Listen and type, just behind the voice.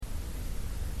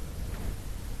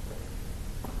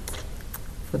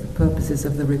for the purposes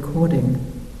of the recording.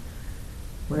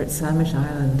 We're at Samish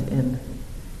Island in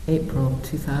April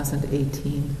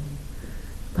 2018.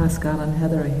 Pascal and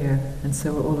Heather are here, and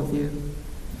so are all of you.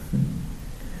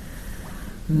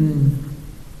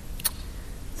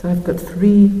 So I've got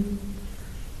 3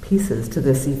 pieces to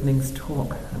this evening's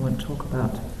talk I want to talk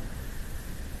about.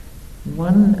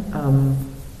 One,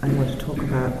 I want to talk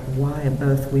about why on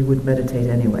earth we would meditate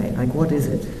anyway. Like, what is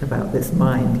it about this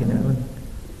mind, and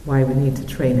why we need to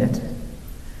train it.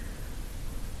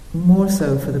 More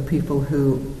so for the people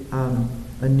who are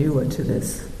newer to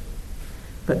this,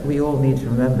 but we all need to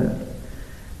remember.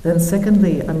 Then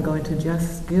secondly, I'm going to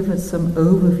just give us some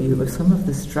overview of some of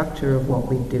the structure of what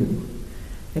we do.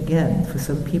 Again, for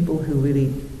some people who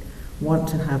really want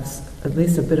to have at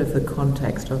least a bit of the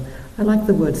context of, I like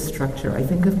the word structure. I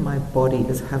think of my body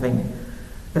as having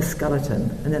a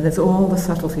skeleton, and then there's all the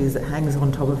subtleties that hangs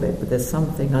on top of it, but there's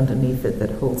something underneath it that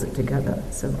holds it together.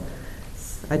 So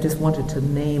I just wanted to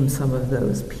name some of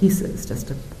those pieces, just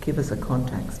to give us a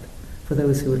context for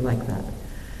those who would like that.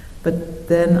 But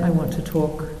then I want to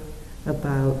talk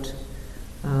about,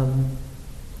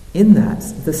 in that,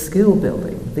 the skill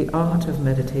building, the art of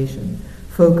meditation,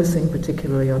 focusing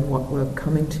particularly on what we're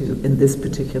coming to in this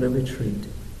particular retreat,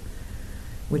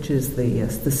 which is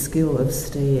the skill of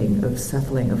staying, of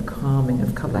settling, of calming,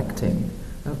 of collecting,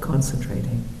 of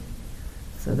concentrating.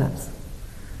 So that's,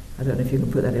 I don't know if you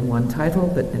can put that in one title,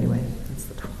 but anyway, that's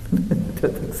the topic. I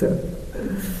don't think so.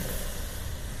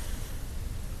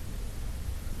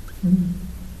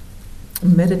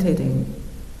 Meditating,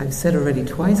 I've said already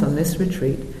twice on this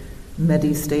retreat,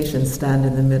 meditations stand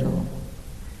in the middle,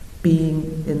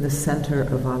 being in the center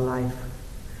of our life,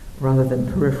 rather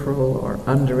than peripheral or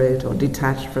under it or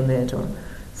detached from it or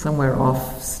somewhere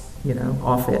off,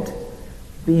 off it.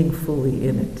 Being fully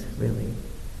in it, really,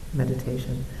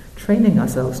 meditation. Training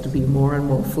ourselves to be more and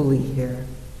more fully here.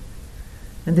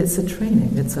 And it's a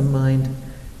training, it's a mind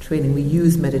training. We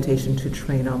use meditation to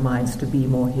train our minds to be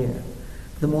more here.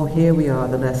 The more here we are,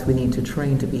 the less we need to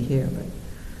train to be here. But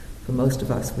for most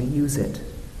of us, we use it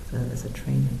as a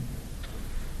training.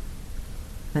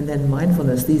 And then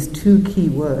mindfulness, these 2 key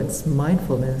words.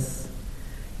 Mindfulness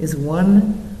is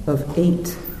one of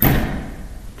 8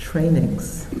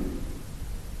 trainings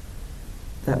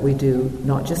that we do,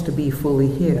 not just to be fully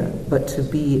here, but to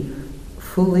be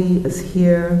fully as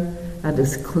here and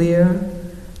as clear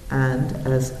and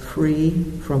as free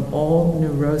from all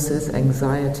neurosis,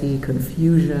 anxiety,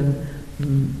 confusion,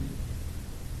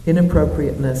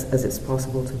 inappropriateness as it's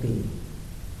possible to be.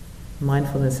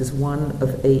 Mindfulness is one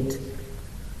of 8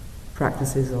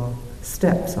 practices, or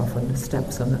steps on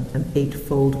an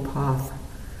 8-fold path.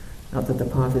 Not that the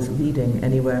path is leading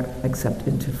anywhere except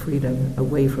into freedom,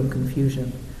 away from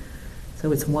confusion.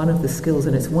 So it's one of the skills,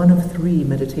 and it's one of 3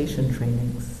 meditation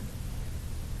trainings.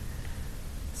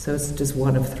 So it's just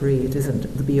one of 3. It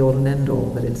isn't the be-all and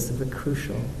end-all, but it's the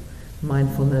crucial.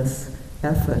 Mindfulness,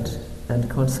 effort, and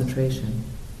concentration.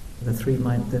 The 3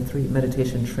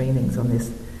 meditation trainings on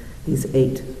these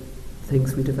 8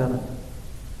 things we develop.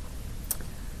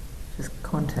 Just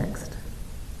context.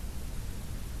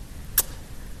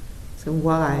 So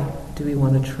why do we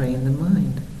want to train the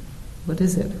mind? What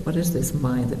is it? What is this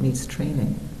mind that needs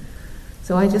training?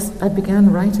 So I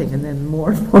began writing, and then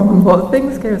more and more and more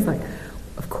things came. It's like,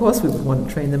 of course we would want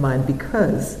to train the mind,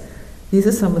 because these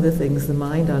are some of the things the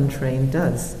mind untrained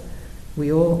does.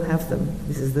 We all have them.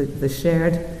 This is the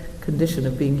shared condition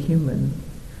of being human,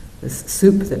 this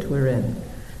soup that we're in.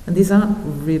 And these aren't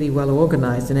really well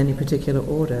organized in any particular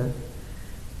order,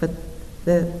 but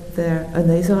and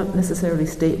these aren't necessarily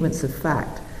statements of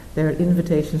fact. They're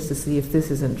invitations to see if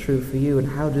this isn't true for you, and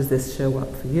how does this show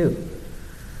up for you.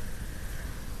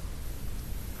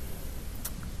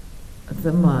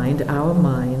 The mind, our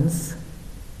minds,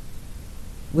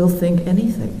 will think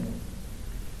anything.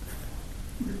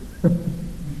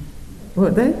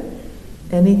 Won't they?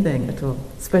 Anything at all,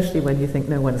 especially when you think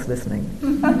no one's listening.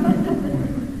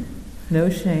 No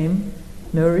shame,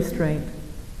 no restraint,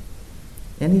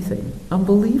 anything,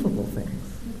 unbelievable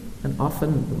things. And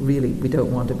often, really, we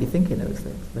don't want to be thinking those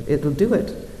things, but it'll do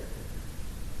it.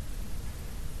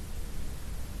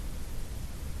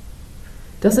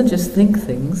 Doesn't just think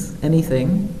things,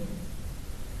 anything,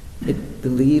 it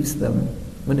believes them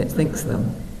when it thinks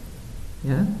them.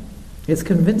 Yeah? It's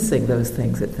convincing those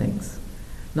things it thinks.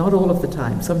 Not all of the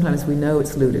time. Sometimes we know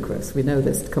it's ludicrous. We know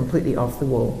that's completely off the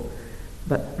wall.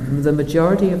 But the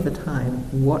majority of the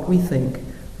time, what we think,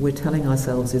 we're telling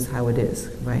ourselves is how it is,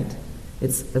 right?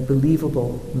 It's a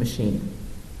believable machine.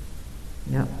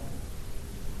 Yeah.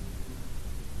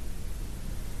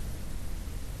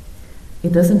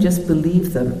 It doesn't just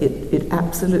believe them, it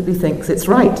absolutely thinks it's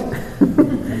right.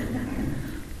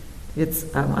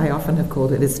 I often have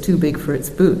called it's too big for its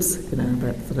boots,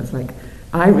 but sort of like,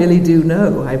 I really do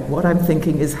know. What I'm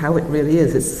thinking is how it really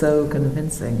is. It's so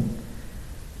convincing.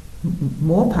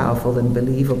 More powerful than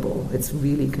believable. It's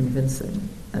really convincing.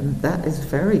 And that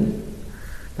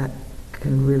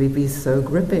can really be so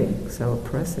gripping, so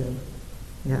oppressive.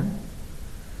 Yeah?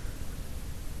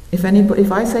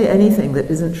 If I say anything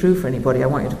that isn't true for anybody, I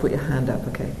want you to put your hand up,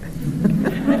 okay?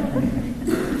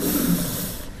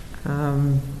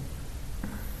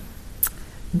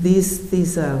 These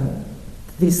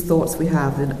thoughts we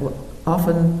have,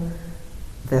 often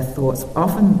they're thoughts,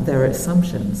 often they're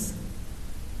assumptions.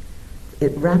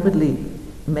 It rapidly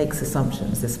makes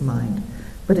assumptions, this mind.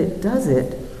 But it does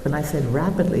it, when I said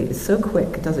rapidly, it's so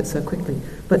quick, it does it so quickly.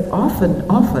 But often,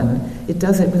 it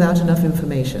does it without enough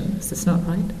information. Is this not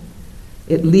right?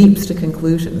 It leaps to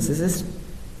conclusions. Isn't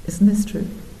this true?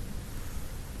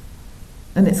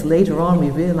 And it's later on we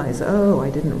realize,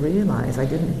 I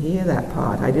didn't hear that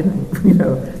part. I didn't,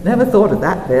 never thought of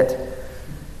that bit.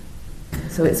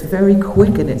 So it's very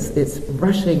quick and it's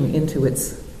rushing into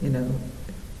its,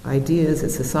 ideas,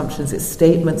 its assumptions, its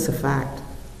statements of fact.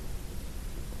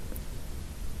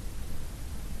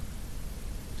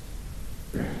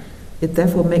 It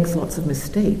therefore makes lots of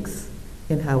mistakes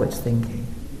in how it's thinking.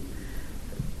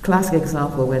 Classic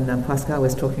example when Pascal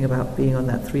was talking about being on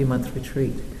that 3-month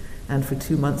retreat, and for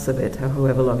 2 months of it,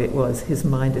 however long it was, his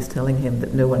mind is telling him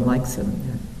that no one likes him,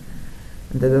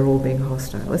 and that they're all being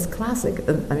hostile. It's classic.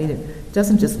 It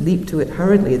doesn't just leap to it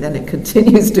hurriedly, then it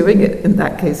continues doing it, in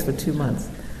that case for 2 months.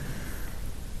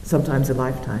 Sometimes a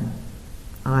lifetime.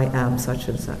 I am such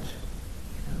and such.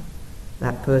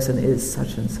 That person is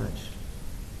such and such.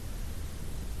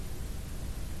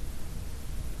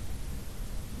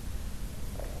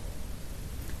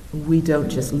 We don't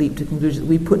just leap to conclusions.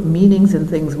 We put meanings in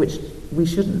things which we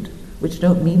shouldn't, which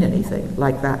don't mean anything,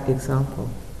 like that example.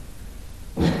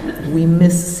 We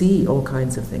missee all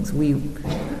kinds of things. We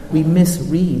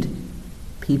misread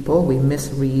people, we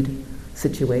misread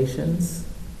situations.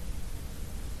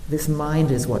 This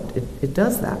mind is what, it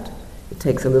does that. It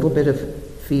takes a little bit of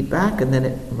feedback and then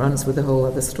it runs with a whole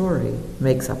other story,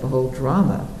 makes up a whole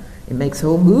drama. It makes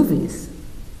whole movies.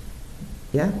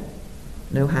 Yeah?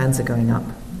 No hands are going up.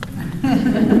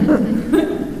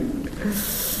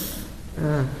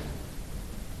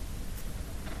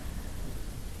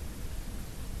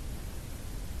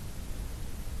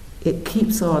 It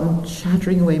keeps on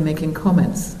chattering away, making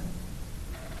comments.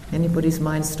 Anybody's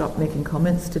mind stopped making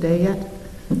comments today yet?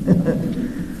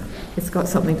 It's got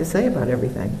something to say about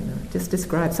everything. Just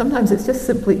describe. Sometimes it's just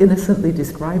simply innocently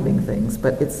describing things,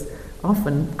 but it's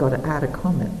often got to add a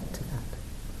comment to that.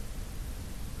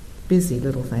 Busy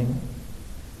little thing.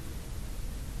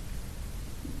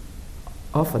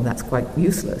 Often that's quite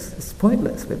useless. It's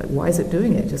pointless. We're like, why is it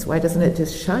doing it? Why doesn't it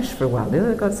just shush for a while?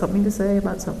 It's got something to say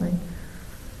about something.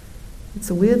 It's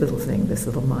a weird little thing, this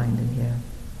little mind in here.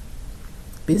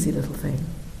 Busy little thing.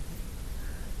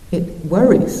 It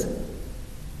worries.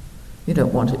 You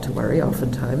don't want it to worry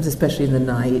oftentimes, especially in the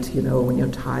night, when you're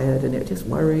tired, and it just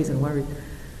worries and worries.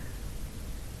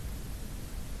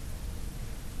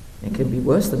 It can be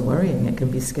worse than worrying. It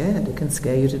can be scared. It can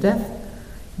scare you to death.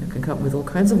 It can come up with all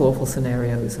kinds of awful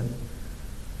scenarios. And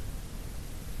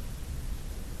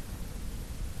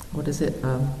what is it?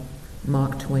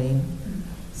 Mark Twain.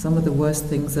 Some of the worst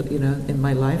things that, in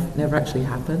my life never actually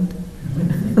happened.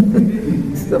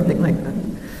 Something like that.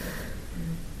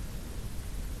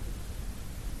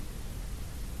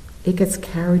 It gets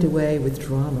carried away with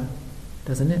drama,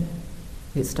 doesn't it?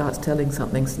 It starts telling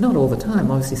something, not all the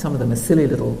time, obviously some of them are silly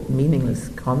little meaningless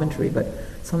commentary, but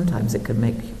sometimes it can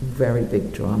make very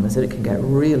big dramas, and it can get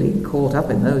really caught up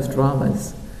in those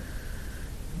dramas.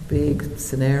 Big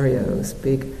scenarios,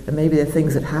 and maybe there are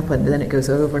things that happen, and then it goes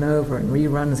over and over and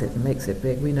reruns it and makes it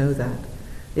big. We know that.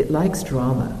 It likes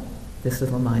drama, this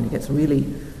little mind. It gets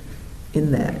really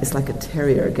in there. It's like a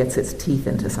terrier. It gets its teeth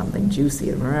into something juicy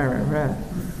and rah, rah, rah.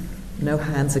 No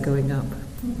hands are going up.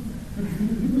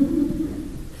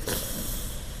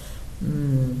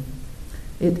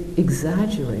 It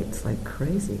exaggerates like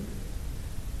crazy.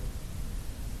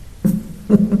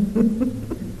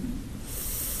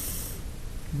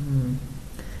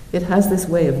 It has this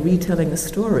way of retelling a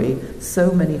story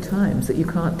so many times that you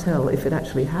can't tell if it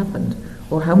actually happened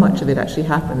or how much of it actually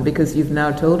happened, because you've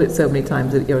now told it so many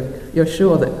times that you're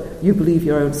sure that you believe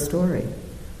your own story.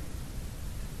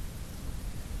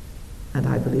 And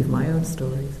I believe my own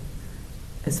stories.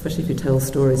 Especially if you tell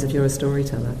stories, if you're a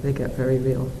storyteller, they get very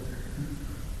real.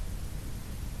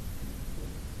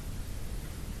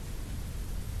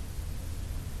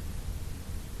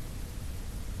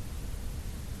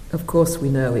 of course we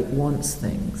know it wants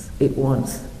things.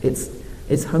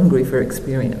 It's hungry for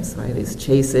experience, right? It's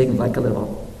chasing like a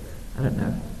little, I don't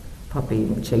know, puppy,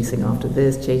 chasing after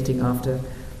this, chasing after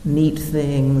neat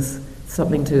things,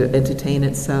 something to entertain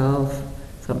itself,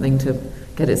 something to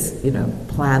get its,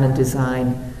 plan and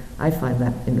design. I find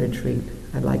that in retreat.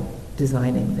 I like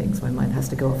designing things. My mind has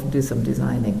to go off and do some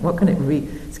designing. What can it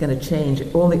it's going to change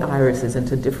all the irises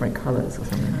into different colors or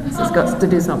something. So it's got to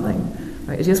do something.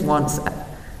 Right? It just wants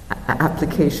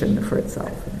application for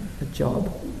itself, a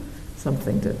job,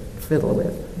 something to fiddle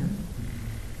with. Yeah.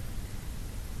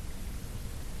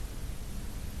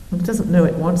 It doesn't know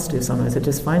it wants to sometimes, it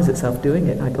just finds itself doing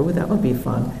it. Like, oh, that would be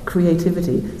fun.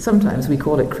 Creativity. Sometimes we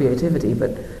call it creativity,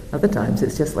 but other times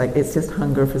it's just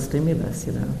hunger for stimulus,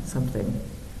 something.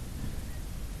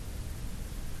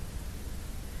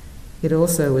 It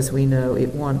also, as we know, it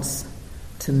wants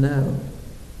to know.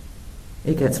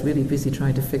 It gets really busy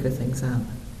trying to figure things out,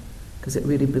 because it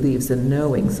really believes in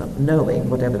knowing,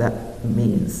 whatever that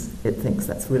means. It thinks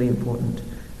that's really important.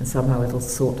 And somehow it'll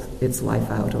sort its life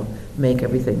out or make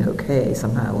everything okay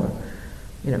somehow, or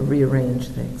rearrange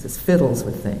things. It fiddles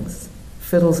with things,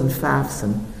 fiddles and faffs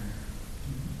and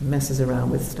messes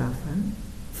around with stuff. Right?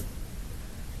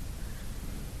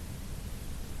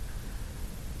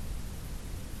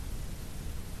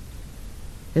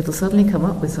 It'll suddenly come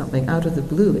up with something out of the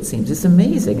blue, it seems. It's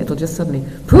amazing. It'll just suddenly,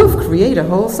 poof, create a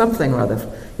whole something or other.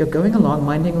 You're going along,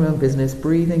 minding your own business,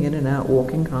 breathing in and out,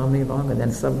 walking calmly along, and then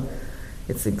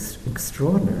it's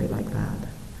extraordinary like that.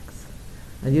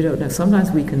 And you don't know,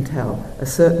 sometimes we can tell a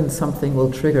certain something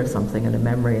will trigger something in a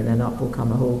memory and then up will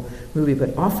come a whole movie,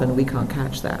 but often we can't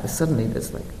catch that. Suddenly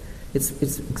there's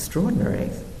it's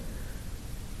extraordinary.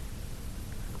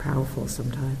 Powerful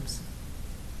sometimes.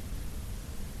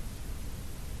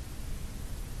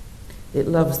 It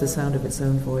loves the sound of its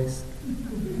own voice.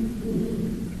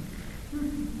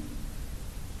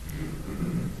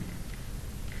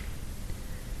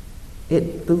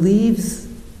 It believes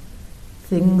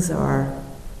things are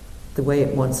the way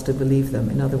it wants to believe them.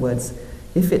 In other words,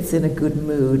 if it's in a good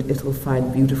mood, it'll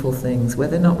find beautiful things, where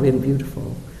they're not really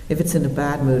beautiful. If it's in a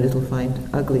bad mood, it'll find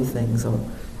ugly things or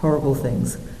horrible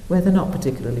things, where they're not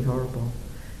particularly horrible.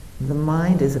 The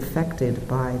mind is affected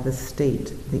by the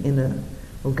state, the inner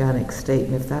organic state,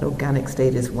 and if that organic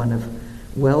state is one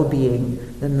of well-being,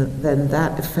 then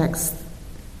that affects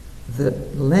the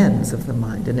lens of the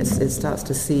mind, and it starts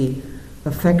to see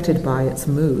affected by its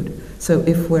mood. So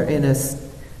if we're in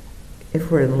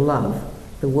love,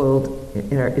 the world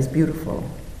is beautiful.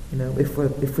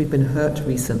 If we've been hurt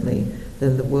recently,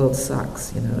 then the world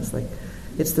sucks.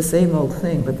 It's the same old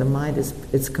thing, but the mind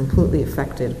it's completely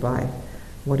affected by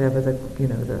whatever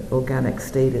the organic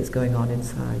state is going on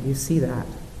inside. You see that.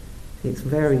 It's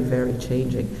very, very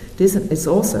changing. It's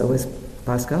also, as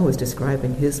Pascal was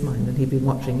describing his mind, and he'd been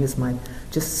watching his mind,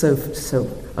 just so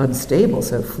unstable,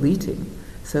 so fleeting,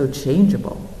 so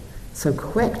changeable, so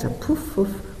quick to poof, poof.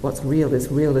 What's real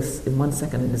is in 1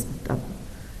 second and is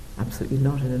absolutely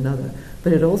not in another.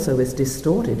 But it also is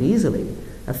distorted easily,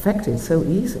 affected so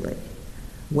easily.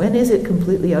 When is it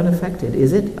completely unaffected?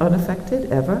 Is it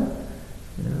unaffected ever?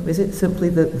 Is it simply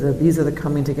that these are the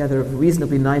coming together of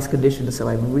reasonably nice conditions, so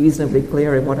I'm reasonably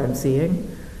clear in what I'm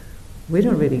seeing? We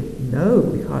don't really know.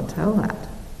 We can't tell that.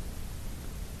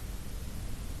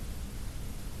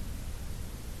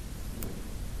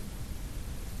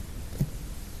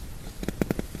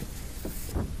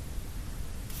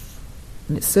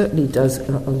 And it certainly does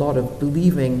a lot of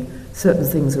believing certain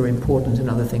things are important and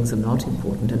other things are not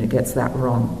important, and it gets that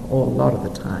wrong a lot of the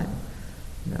time.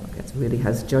 It really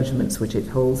has judgments which it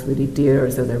holds really dear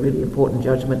as though they're really important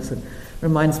judgments. It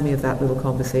reminds me of that little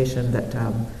conversation that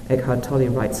Eckhart Tolle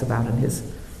writes about in his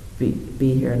Be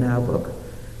Here Now book.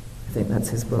 I think that's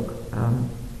his book.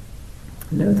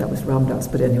 No, that was Ram Dass,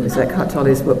 but anyways, Eckhart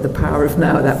Tolle's book, The Power of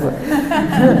Now, that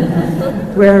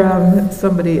book. Where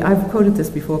somebody, I've quoted this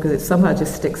before because it somehow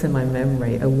just sticks in my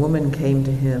memory. A woman came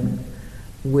to him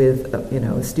with,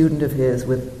 a student of his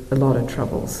with a lot of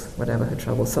troubles, whatever her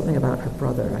troubles, something about her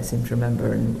brother, I seem to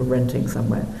remember, and renting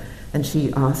somewhere. And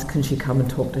she asked, can she come and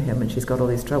talk to him? And she's got all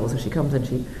these troubles. So she comes and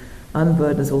she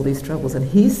unburdens all these troubles. And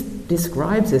he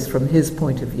describes this from his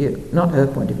point of view, not her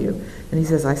point of view. And he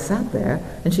says, I sat there,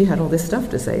 and she had all this stuff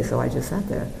to say, so I just sat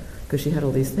there, because she had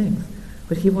all these things.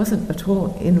 But he wasn't at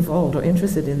all involved or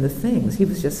interested in the things. He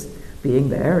was just being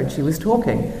there, and she was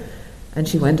talking. And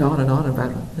she went on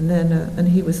about it. And then, and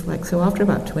he was like, so after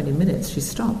about 20 minutes, she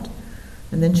stopped.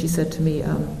 And then she said to me,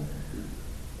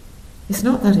 it's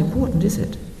not that important, is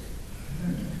it?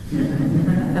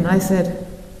 And I said,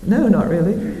 no, not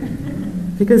really.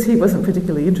 because he wasn't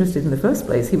particularly interested in the first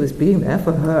place. He was being there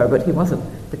for her, but he wasn't,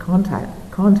 the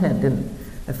content didn't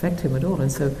affect him at all.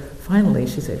 And so finally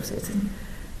she said,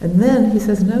 and then he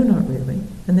says, no, not really.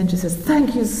 And then she says,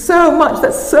 thank you so much,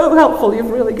 that's so helpful,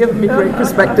 you've really given me great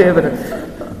perspective.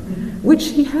 Which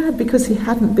he had, because he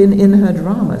hadn't been in her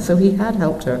drama, so he had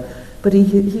helped her. But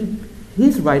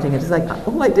he's writing it, it's like,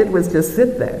 all I did was just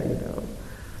sit there, you know.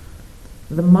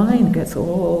 The mind gets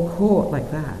all caught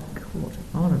like that, caught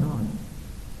on and on.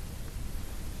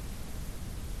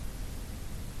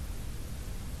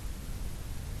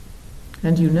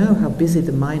 And you know how busy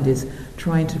the mind is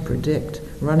trying to predict,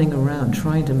 running around,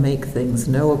 trying to make things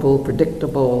knowable,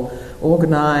 predictable,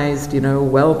 organized, you know,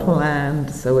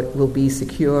 well-planned, so it will be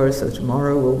secure, so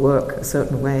tomorrow will work a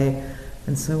certain way,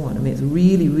 and so on. I mean, it's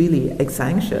really, really, it's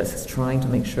anxious. It's trying to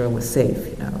make sure we're safe,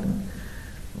 you know, and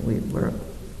we're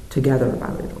together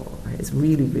about it all, right? It's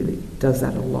really, really does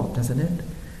that a lot, doesn't it?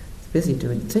 It's busy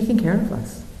taking care of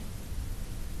us.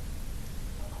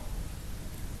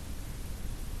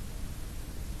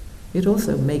 It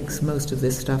also makes most of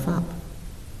this stuff up.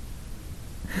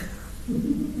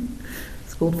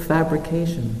 It's called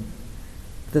fabrication.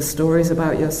 The stories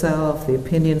about yourself, the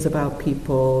opinions about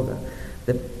people,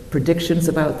 the predictions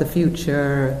about the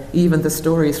future, even the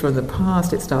stories from the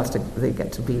past, they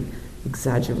get to be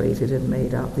exaggerated and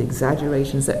made up. The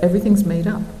exaggerations, that everything's made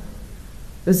up.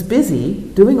 It was busy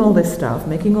doing all this stuff,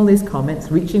 making all these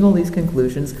comments, reaching all these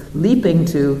conclusions, leaping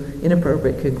to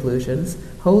inappropriate conclusions,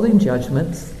 holding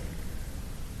judgments,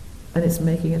 and it's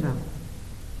making it up.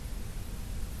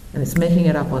 And it's making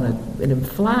it up in a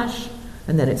flash,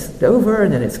 and then it's over,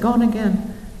 and then it's gone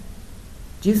again.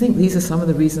 Do you think these are some of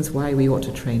the reasons why we ought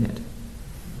to train it?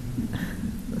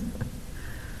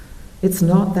 It's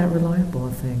not that reliable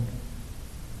a thing.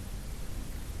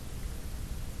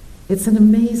 It's an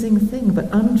amazing thing, but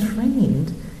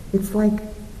untrained, it's like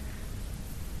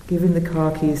giving the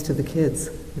car keys to the kids,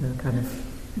 you know, kind of.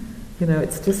 You know,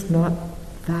 it's just not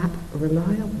that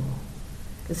reliable.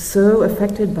 It's so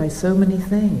affected by so many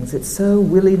things. It's so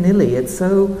willy-nilly. It's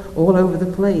so all over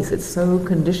the place. It's so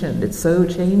conditioned. It's so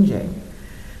changing.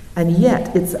 And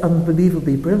yet, it's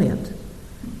unbelievably brilliant.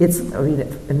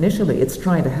 Initially, it's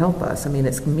trying to help us. I mean,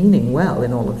 it's meaning well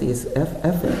in all of these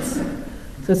efforts.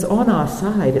 So it's on our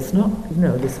side. It's not, you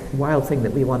know, this wild thing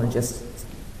that we want to just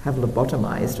have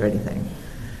lobotomized or anything.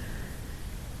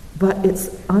 But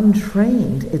it's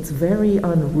untrained, it's very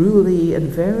unruly and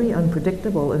very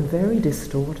unpredictable and very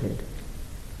distorted.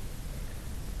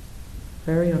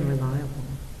 Very unreliable.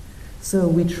 So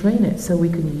we train it so we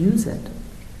can use it.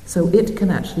 So it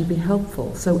can actually be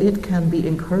helpful. So it can be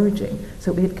encouraging.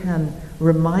 So it can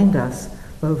remind us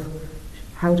of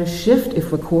how to shift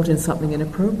if we're caught in something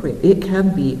inappropriate. It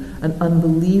can be an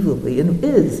unbelievably, and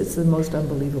it's the most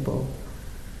unbelievable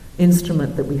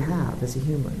instrument that we have as a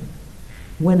human.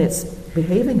 When it's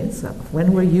behaving itself,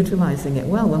 when we're utilizing it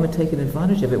well, when we're taking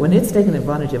advantage of it. When it's taking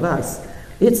advantage of us,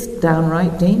 it's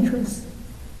downright dangerous.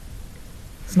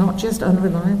 It's not just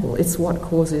unreliable, it's what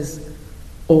causes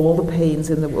all the pains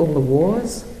in all the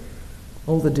wars,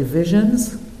 all the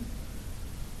divisions,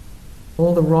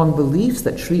 all the wrong beliefs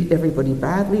that treat everybody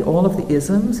badly, all of the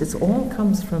isms. It all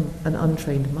comes from an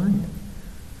untrained mind.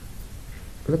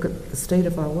 Look at the state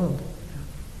of our world.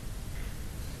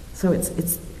 So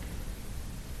it's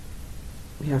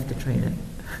we have to train it.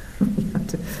 We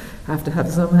have to have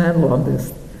some handle on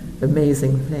this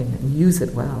amazing thing and use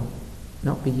it well,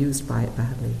 not be used by it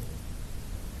badly.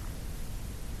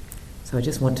 So I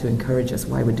just want to encourage us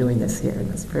why we're doing this here, and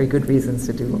there's very good reasons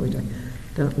to do what we're doing.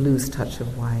 Don't lose touch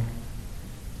of why.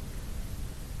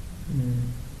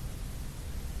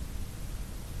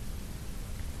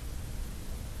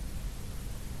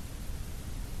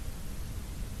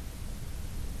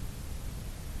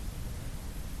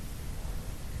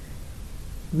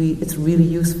 It's really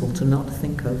useful to not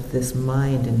think of this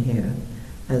mind in here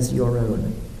as your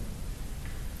own.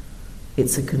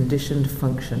 It's a conditioned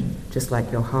function, just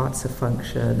like your heart's a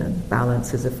function and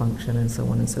balance is a function and so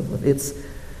on and so forth.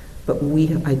 But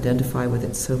we identify with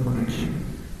it so much.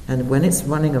 And when it's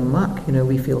running amok,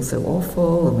 we feel so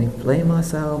awful and we blame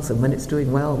ourselves, and when it's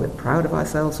doing well, we're proud of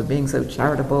ourselves for being so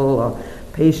charitable or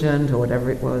patient or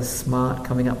whatever it was, smart,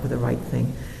 coming up with the right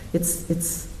thing.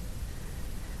 It's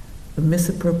a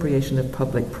misappropriation of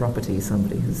public property,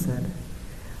 somebody has said.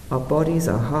 Our bodies,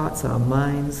 our hearts, our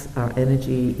minds, our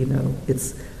energy,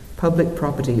 it's public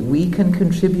property. We can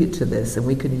contribute to this, and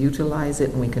we can utilize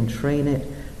it, and we can train it,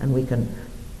 and we can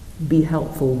be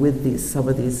helpful with some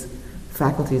of these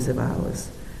faculties of ours.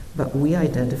 But we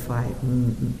identify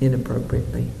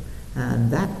inappropriately,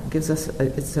 and that gives us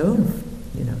its own,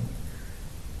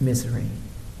 misery.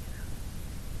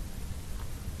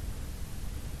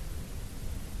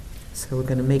 So we're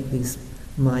going to make these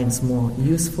minds more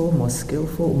useful, more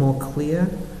skillful, more clear,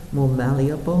 more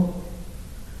malleable.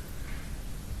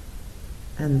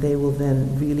 And they will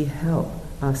then really help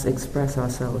us express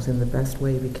ourselves in the best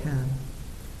way we can.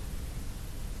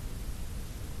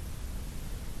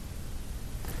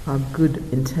 Our good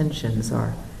intentions,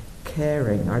 our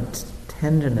caring, our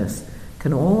tenderness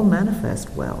can all manifest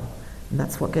well. And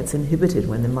that's what gets inhibited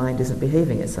when the mind isn't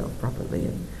behaving itself properly,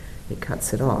 and it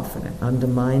cuts it off and it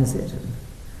undermines it and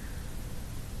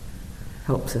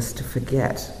helps us to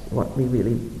forget what we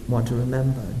really want to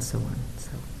remember and so on. So,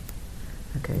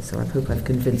 okay, so I hope I've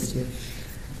convinced you.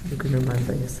 You can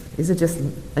remember this. These are just,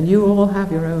 and you all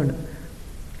have your own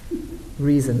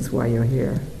reasons why you're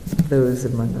here. Those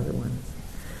among other ones.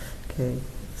 Okay,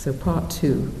 so part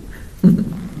 2.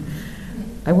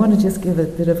 I want to just give a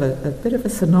bit of a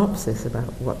synopsis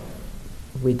about what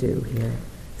we do here.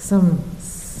 Some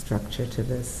structure to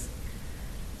this.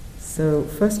 So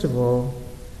first of all,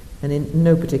 and in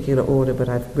no particular order, but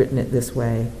I've written it this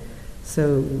way.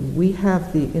 So we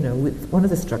have one of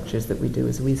the structures that we do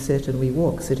is we sit and we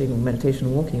walk, sitting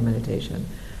meditation, walking meditation.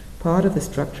 Part of the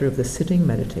structure of the sitting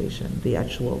meditation, the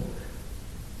actual,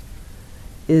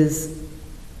 is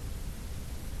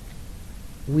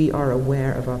we are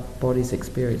aware of our body's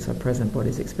experience, our present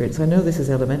body's experience. I know this is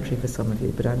elementary for some of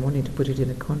you, but I'm wanting to put it in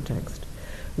a context.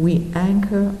 We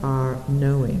anchor our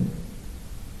knowing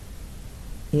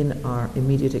in our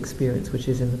immediate experience, which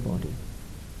is in the body.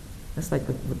 That's like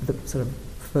the sort of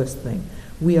first thing.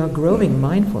 We are growing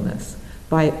mindfulness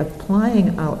by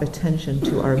applying our attention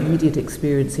to our immediate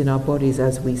experience in our bodies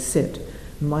as we sit.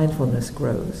 Mindfulness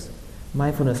grows.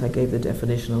 Mindfulness, I gave the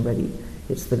definition already.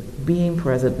 It's the being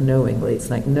present knowingly. It's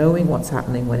like knowing what's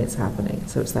happening when it's happening.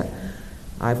 So it's that,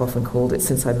 I've often called it,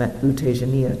 since I met U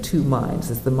Tejaniya, two minds.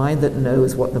 It's the mind that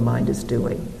knows what the mind is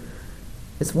doing.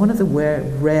 It's one of the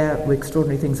rare,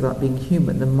 extraordinary things about being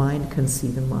human. The mind can see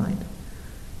the mind.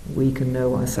 We can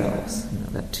know ourselves.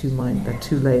 That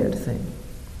two-layered thing.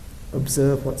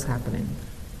 Observe what's happening.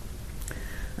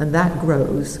 And that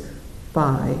grows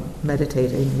by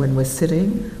meditating. When we're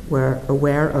sitting, we're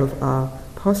aware of our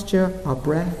posture, our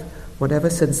breath,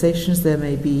 whatever sensations there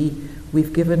may be.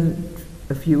 We've given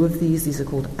a few of these. These are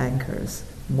called anchors,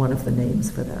 one of the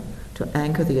names for them, to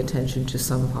anchor the attention to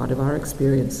some part of our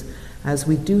experience. As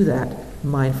we do that,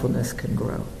 mindfulness can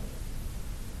grow.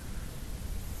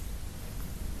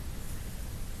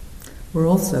 We're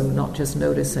also not just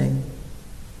noticing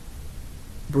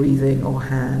breathing or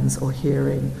hands or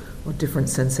hearing or different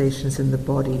sensations in the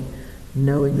body,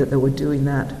 knowing that we're doing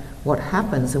that. What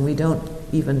happens, and we don't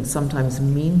even sometimes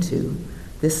mean to,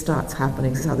 this starts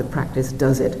happening. This is how the practice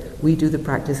does it. We do the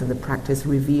practice, and the practice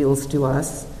reveals to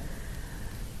us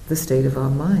the state of our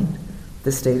mind,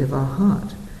 the state of our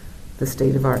heart, the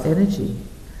state of our energy,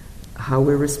 how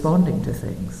we're responding to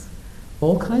things.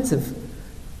 All kinds of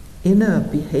inner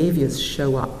behaviors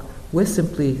show up. We're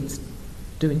simply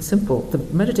doing simple. The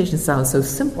meditation sounds so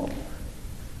simple.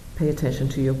 Pay attention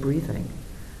to your breathing,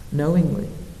 knowingly.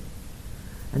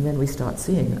 And then we start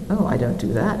seeing, oh, I don't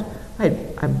do that.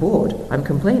 I'm bored. I'm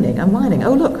complaining. I'm whining.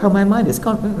 Oh, look how my mind is.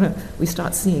 We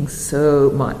start seeing so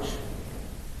much.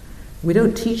 We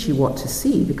don't teach you what to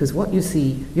see, because what you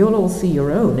see, you'll all see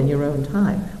your own in your own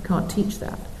time. Can't teach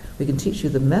that. We can teach you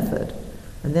the method,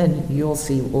 and then you'll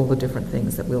see all the different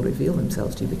things that will reveal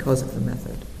themselves to you because of the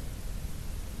method.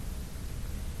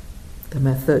 The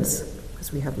methods,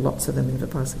 because we have lots of them in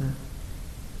Vipassana.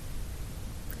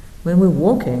 When we're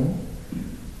walking,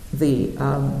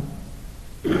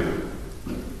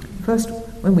 first,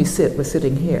 when we sit, we're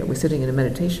sitting here. We're sitting in a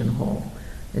meditation hall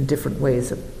in different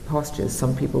ways of postures.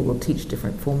 Some people will teach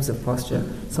different forms of posture.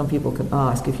 Some people can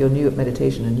ask, if you're new at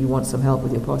meditation and you want some help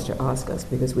with your posture, ask us,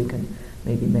 because we can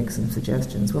maybe make some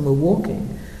suggestions. When we're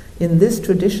walking, in this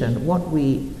tradition, what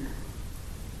we're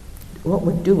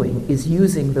doing is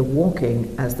using the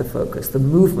walking as the focus, the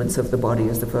movements of the body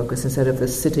as the focus, instead of the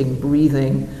sitting,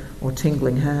 breathing, or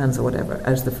tingling hands or whatever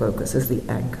as the focus, as the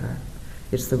anchor.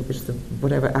 It's the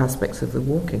whatever aspects of the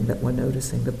walking that we're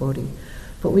noticing, the body.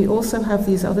 But we also have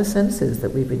these other senses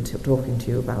that we've been talking to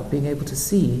you about, being able to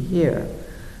see, hear,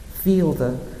 feel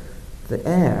the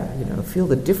air, feel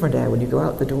the different air. When you go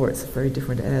out the door, it's a very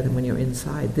different air than when you're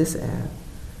inside this air.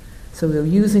 So we're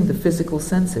using the physical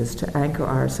senses to anchor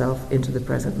ourselves into the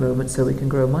present moment so we can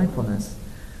grow mindfulness,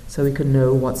 so we can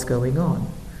know what's going on.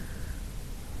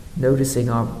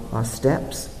 Noticing our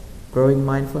steps, growing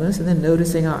mindfulness, and then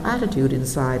noticing our attitude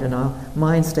inside and our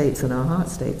mind states and our heart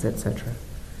states, etc.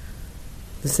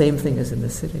 The same thing as in the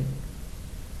sitting.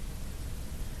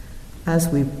 As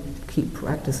we keep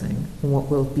practicing, and what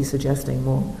we'll be suggesting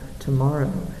more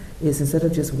tomorrow, is instead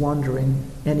of just wandering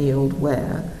any old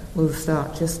where, we'll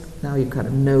start just, now you kind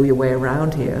of know your way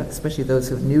around here, especially those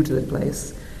who are new to the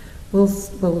place, we'll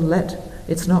let,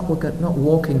 it's not, we're not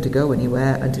walking to go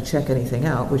anywhere and to check anything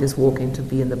out, we're just walking to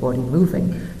be in the body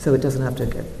moving, so it doesn't have to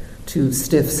get too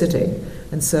stiff sitting.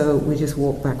 And so we just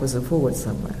walk backwards and forwards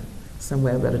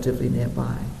somewhere relatively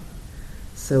nearby.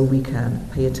 So we can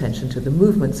pay attention to the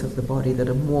movements of the body that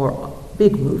are more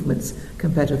big movements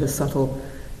compared to the subtle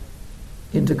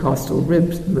intercostal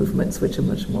rib movements, which are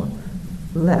much more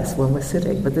less when we're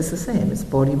sitting. But it's the same, it's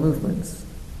body movements.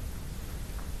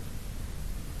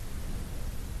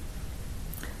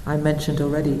 I mentioned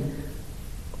already,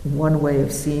 one way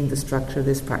of seeing the structure of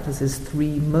this practice is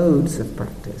 3 modes of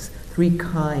practice, 3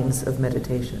 kinds of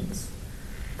meditations.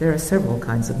 There are several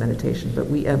kinds of meditation, but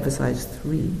we emphasize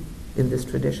 3 in this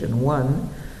tradition. 1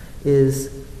 is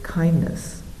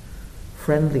kindness,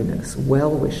 friendliness,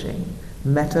 well-wishing,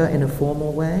 metta in a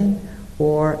formal way,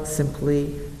 or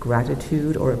simply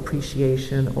gratitude or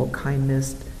appreciation or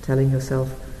kindness, telling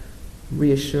yourself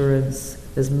reassurance.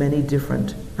 There's many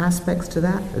different aspects to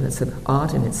that, and it's an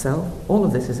art in itself. All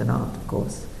of this is an art, of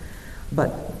course.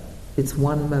 But it's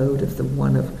one mode of the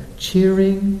one of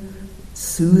cheering,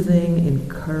 soothing,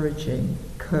 encouraging,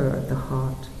 the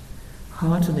heart,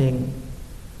 heartening,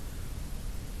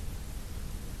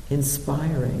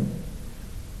 inspiring,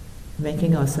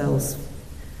 making ourselves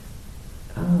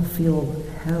feel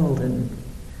held and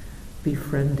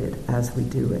befriended as we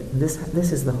do it. And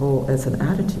this is the whole, it's an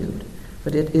attitude,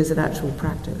 but it is an actual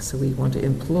practice. So we want to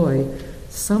employ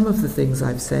some of the things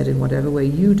I've said in whatever way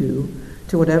you do,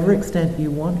 to whatever extent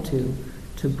you want to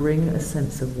bring a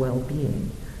sense of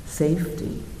well-being,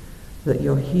 safety, that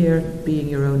you're here being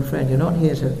your own friend. You're not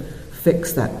here to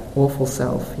fix that awful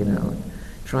self,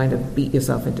 trying to beat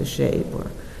yourself into shape, or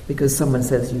because someone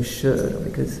says you should, or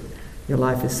because your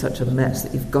life is such a mess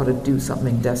that you've got to do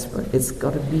something desperate. It's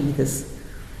got to be this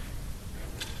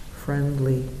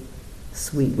friendly,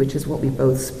 sweet, which is what we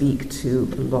both speak to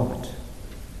a lot.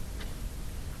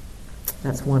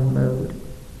 That's one mode.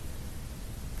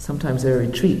 Sometimes there are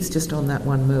retreats just on that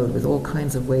one mode with all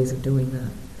kinds of ways of doing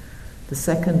that. The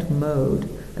second mode,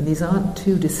 and these aren't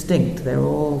too distinct, they're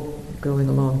all going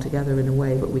along together in a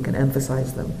way, but we can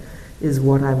emphasize them, is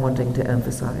what I'm wanting to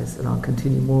emphasize, and I'll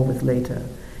continue more with later,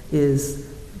 is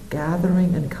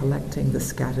gathering and collecting the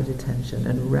scattered attention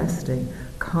and resting,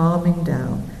 calming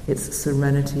down. It's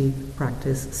serenity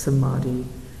practice, samadhi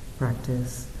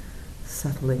practice,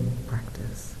 settling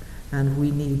practice. And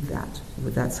we need that.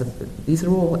 These are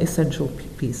all essential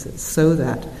pieces, so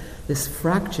that this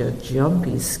fractured,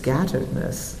 jumpy,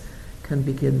 scatteredness can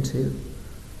begin to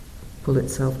pull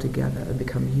itself together and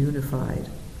become unified,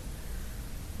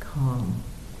 calm,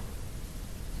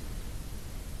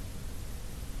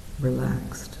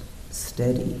 relaxed,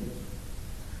 steady,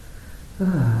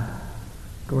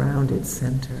 grounded,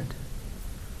 centered,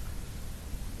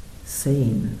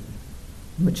 sane,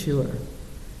 mature,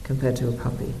 compared to a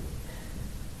puppy.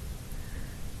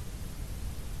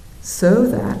 So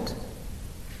that,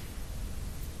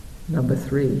 number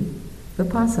 3,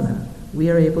 vipassana, we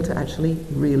are able to actually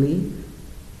really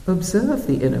observe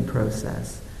the inner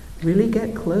process, really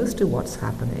get close to what's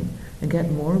happening, and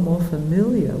get more and more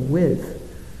familiar with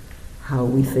how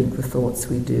we think the thoughts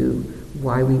we do,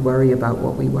 why we worry about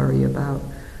what we worry about,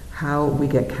 how we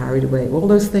get carried away, all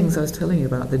those things I was telling you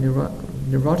about, the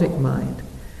neurotic mind.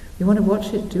 We want to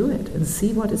watch it do it and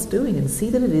see what it's doing and see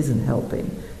that it isn't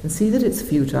helping and see that it's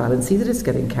futile and see that it's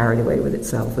getting carried away with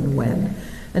itself and when,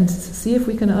 and see if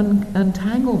we can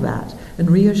untangle that and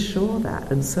reassure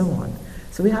that and so on.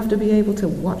 So we have to be able to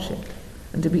watch it,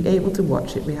 and to be able to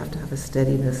watch it we have to have a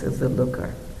steadiness of the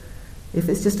looker. If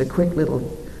it's just a quick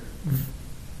little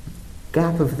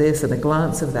gap of this and a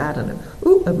glance of that and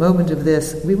a moment of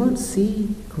this, we won't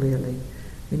see clearly.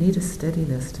 We need a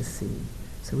steadiness to see.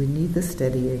 So we need the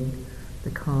steadying,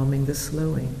 the calming, the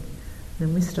slowing.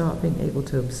 Then we start being able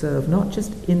to observe not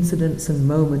just incidents and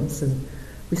moments, and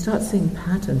we start seeing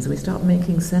patterns, we start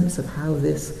making sense of how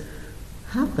this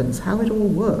happens, how it all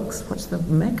works, what's the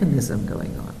mechanism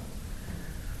going on.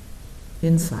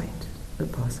 Insight,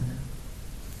 vipassana.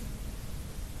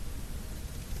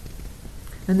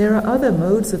 And there are other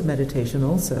modes of meditation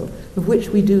also, of which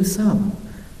we do some.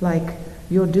 Like,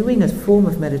 you're doing a form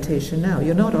of meditation now.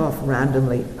 You're not off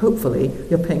randomly. Hopefully,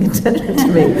 you're paying attention to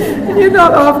me. And you're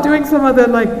not off doing some other,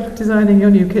 like, designing your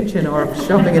new kitchen or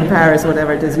shopping in Paris,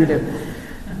 whatever it is you do.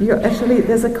 You're actually,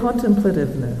 there's a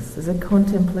contemplativeness. There's a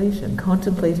contemplation,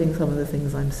 contemplating some of the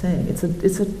things I'm saying.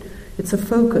 It's a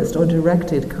focused or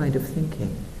directed kind of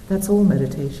thinking. That's all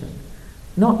meditation.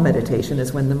 Not meditation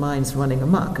is when the mind's running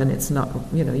amok and it's not,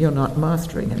 you're not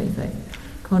mastering anything.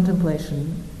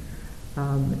 Contemplation,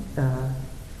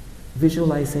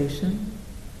 visualization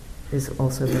is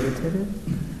also meditative.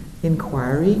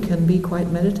 Inquiry can be quite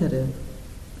meditative.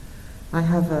 I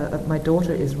have my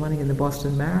daughter is running in the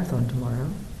Boston Marathon tomorrow.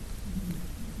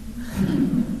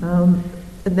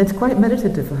 And it's quite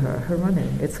meditative for her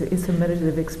running. It's a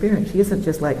meditative experience. She isn't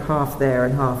just like half there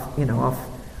and half, off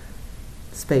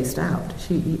spaced out.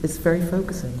 It's very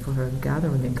focusing for her,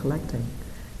 gathering and collecting,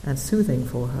 and soothing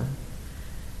for her.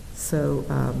 So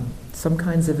some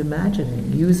kinds of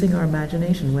imagining, using our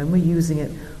imagination, when we're using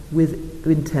it with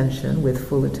intention, with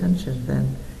full attention,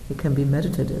 then it can be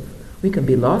meditative. We can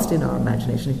be lost in our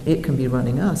imagination, it can be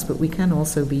running us, but we can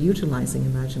also be utilizing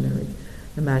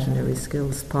imaginary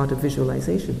skills, part of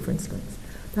visualization, for instance.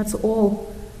 That's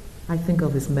all I think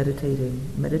of as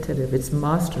meditative. It's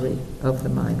mastery of the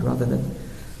mind rather than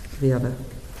the other.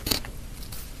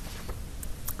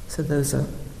 So those are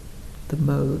the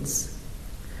modes.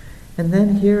 And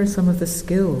then here are some of the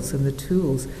skills and the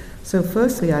tools. So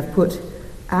firstly, I've put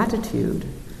attitude,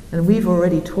 and we've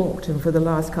already talked, and for the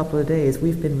last couple of days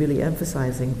we've been really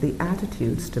emphasizing the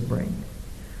attitudes to bring.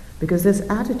 Because there's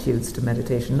attitudes to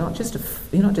meditation, you're not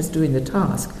just doing the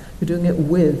task, you're doing it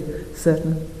with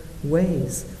certain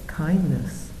ways: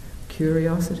 kindness,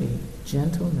 curiosity,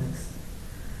 gentleness,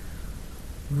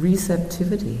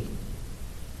 receptivity,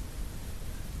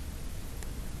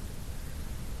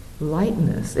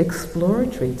 lightness,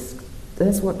 exploratory.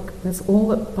 That's all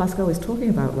that Pascal was talking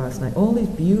about last night. All these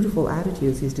beautiful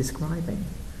attitudes he's describing.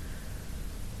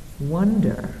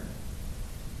 Wonder,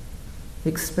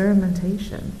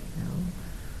 experimentation.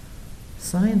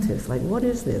 Scientists, like, what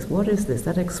is this? What is this?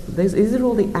 Is it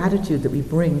all the attitude that we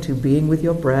bring to being with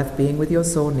your breath, being with your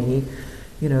sore knee,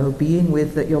 being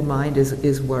with that your mind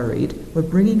is worried? We're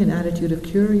bringing an attitude of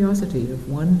curiosity, of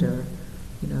wonder,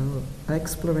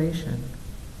 exploration.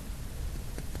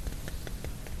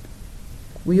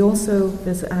 We also,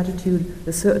 there's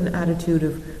a certain attitude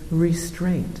of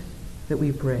restraint that we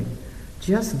bring.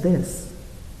 Just this.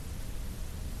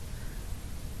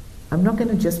 I'm not going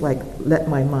to just let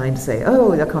my mind say,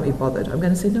 oh, I can't be bothered. I'm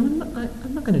going to say, no,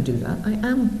 I'm not going to do that. I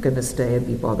am going to stay and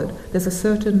be bothered. There's a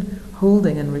certain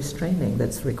holding and restraining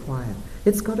that's required.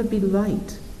 It's got to be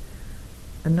light.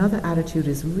 Another attitude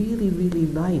is really, really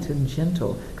light and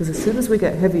gentle, because as soon as we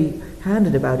get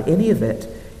heavy-handed about any of it,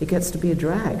 it gets to be a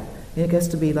drag. It gets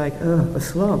to be like, a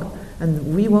slog,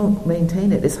 and we won't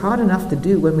maintain it. It's hard enough to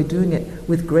do when we're doing it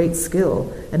with great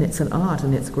skill, and it's an art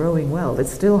and it's growing well.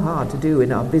 It's still hard to do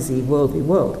in our busy, worldly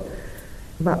world.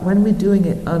 But when we're doing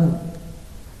it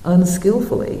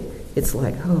unskillfully, it's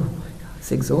like, oh my God,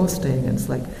 it's exhausting. And it's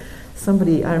like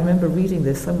I remember reading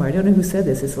this somewhere, I don't know who said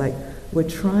this, it's like we're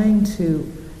trying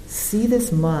to see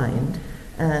this mind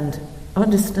and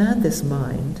understand this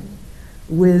mind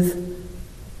with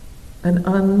an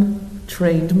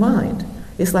untrained mind.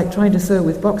 It's like trying to sew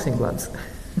with boxing gloves.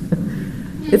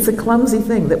 It's a clumsy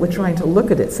thing that we're trying to look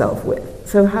at itself with.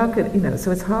 So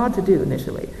so it's hard to do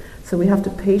initially. So we have to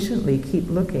patiently keep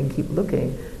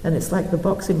looking, and it's like the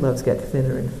boxing gloves get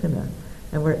thinner and thinner,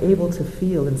 and we're able to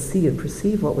feel and see and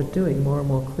perceive what we're doing more and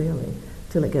more clearly,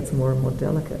 till it gets more and more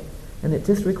delicate. And it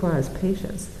just requires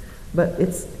patience. But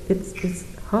it's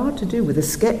hard to do with a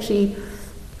sketchy,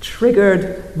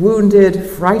 triggered, wounded,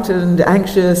 frightened,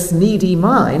 anxious, needy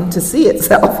mind to see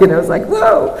itself. It's like,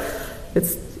 whoa!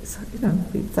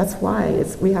 That's why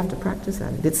we have to practice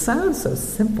at it. It sounds so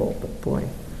simple, but boy,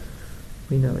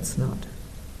 we know it's not.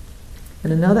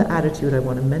 And another attitude I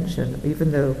want to mention,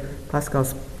 even though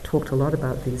Pascal's talked a lot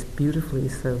about these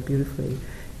so beautifully,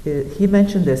 he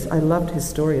mentioned this. I loved his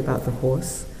story about the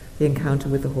horse, the encounter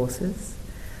with the horses.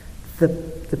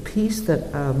 The piece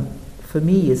that for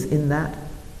me is in that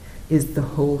is the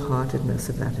wholeheartedness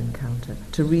of that encounter,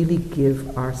 to really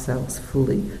give ourselves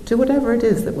fully to whatever it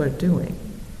is that we're doing.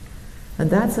 And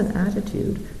that's an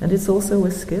attitude, and it's also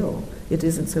a skill. It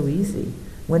isn't so easy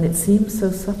when it seems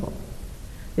so subtle.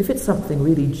 If it's something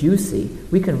really juicy,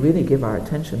 we can really give our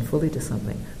attention fully to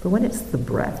something. But when it's the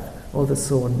breath or the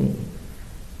sore knee,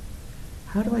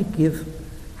 how do I do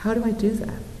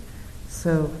that?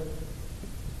 So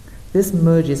this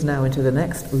merges now into the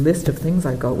next list of things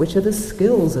I've got, which are the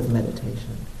skills of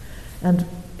meditation. And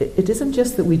it isn't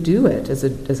just that we do it as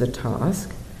a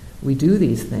task, we do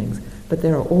these things, but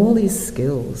there are all these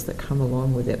skills that come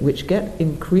along with it, which get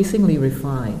increasingly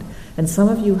refined. And some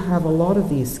of you have a lot of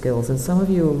these skills, and some of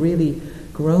you are really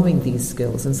growing these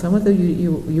skills, and some of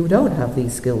you don't have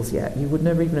these skills yet. You would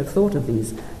never even have thought of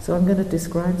these. So I'm going to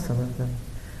describe some of them.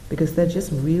 because they're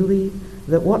just really,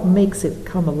 that what makes it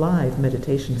come alive,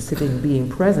 meditation, sitting, being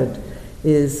present,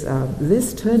 is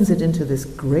this turns it into this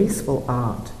graceful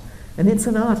art. And it's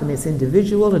an art, and it's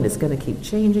individual, and it's going to keep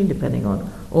changing depending on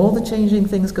all the changing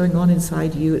things going on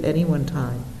inside you at any one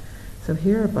time. So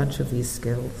here are a bunch of these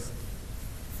skills,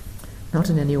 not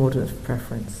in any order of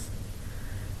preference.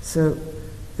 So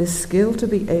this skill to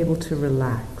be able to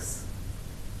relax.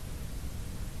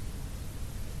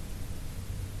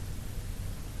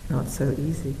 Not so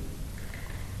easy.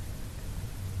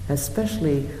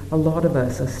 Especially a lot of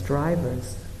us are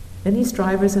strivers. Any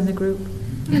strivers in the group?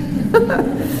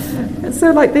 And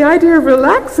so like the idea of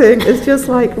relaxing is just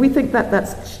like, we think that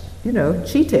that's,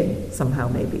 cheating somehow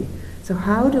maybe. So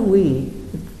how do we,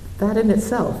 that in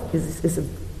itself is a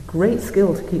great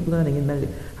skill to keep learning in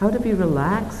meditation. How to be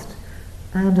relaxed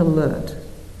and alert.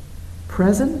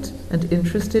 Present and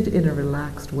interested in a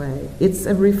relaxed way. It's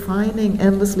a refining,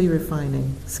 endlessly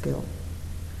refining skill.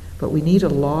 But we need a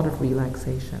lot of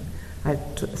relaxation. I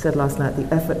said last night,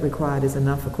 the effort required is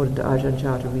enough, according to Ajahn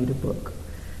Chah, to read a book.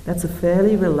 That's a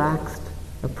fairly relaxed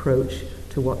approach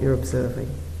to what you're observing.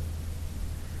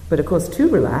 But of course, too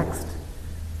relaxed,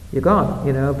 you're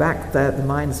gone. Back there, the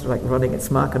mind's like running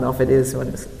its mark, and off it is when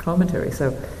it's commentary.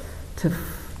 So,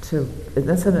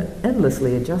 that's an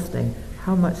endlessly adjusting.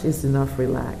 How much is enough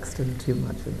relaxed and too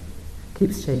much? It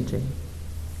keeps changing.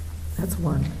 That's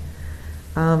one.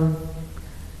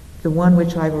 The one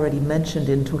which I've already mentioned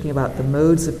in talking about the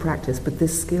modes of practice, but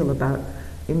this skill about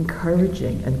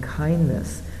encouraging and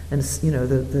kindness, and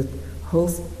the whole,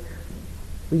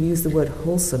 we use the word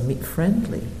wholesome,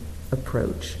 friendly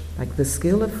approach, like the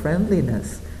skill of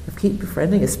friendliness, of keep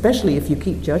befriending, especially if you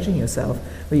keep judging yourself,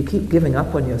 or you keep giving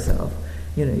up on yourself,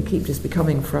 you keep just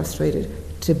becoming frustrated,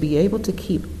 to be able to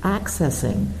keep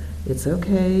accessing, it's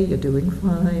okay, you're doing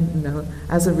fine,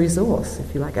 as a resource,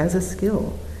 if you like, as a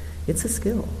skill. It's a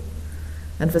skill.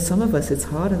 And for some of us, it's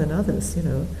harder than others,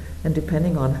 and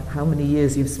depending on how many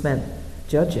years you've spent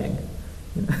judging,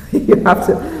 you have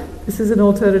to, this is an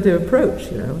alternative approach,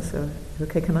 so,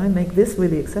 okay, can I make this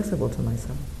really accessible to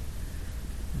myself?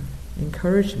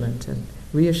 Encouragement and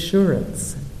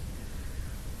reassurance, and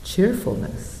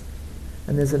cheerfulness.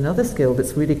 And there's another skill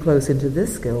that's really close into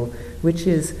this skill, which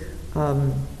is,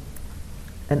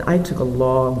 and I took a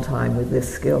long time with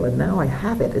this skill, and now I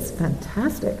have it, it's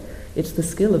fantastic. It's the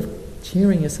skill of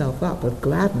cheering yourself up, of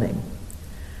gladdening.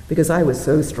 Because I was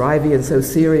so strivey and so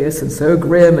serious and so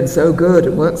grim and so good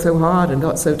and worked so hard and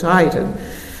got so tight and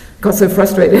got so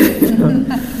frustrated,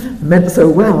 meant so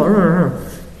well.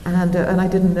 And I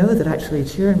didn't know that actually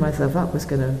cheering myself up was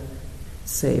going to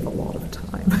save a lot of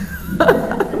time.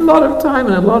 A lot of time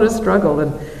and a lot of struggle.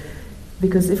 And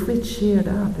because if we're cheered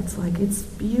up, it's like, it's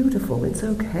beautiful, it's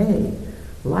okay.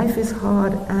 Life is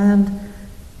hard, and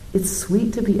it's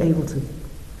sweet to be able to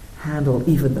handle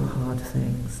even the hard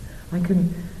things.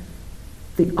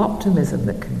 The optimism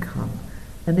that can come,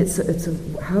 and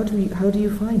how do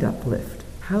you find uplift?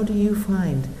 How do you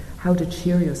find how to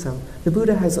cheer yourself? The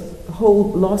Buddha has a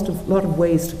whole lot of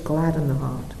ways to gladden the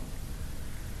heart.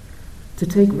 To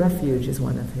take refuge is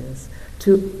one of his.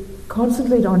 To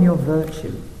concentrate on your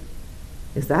virtue.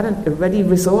 Is that a ready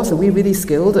resource? Are we really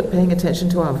skilled at paying attention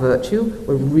to our virtue?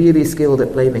 We're really skilled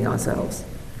at blaming ourselves.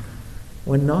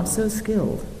 We're not so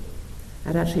skilled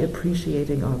at actually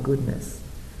appreciating our goodness,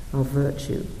 our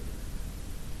virtue,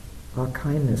 our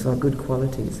kindness, our good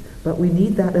qualities. But we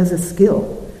need that as a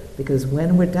skill, because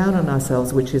when we're down on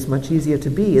ourselves, which is much easier to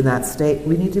be in that state,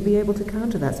 we need to be able to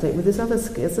counter that state with this other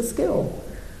skill. It's a skill.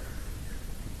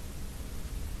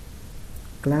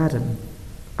 Gladden,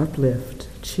 uplift,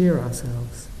 cheer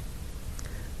ourselves.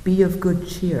 Be of good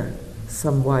cheer,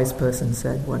 some wise person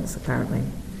said once, apparently.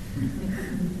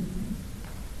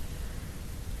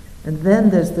 And then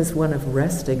there's this one of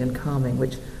resting and calming,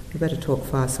 which I better talk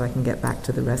fast so I can get back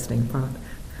to the resting part.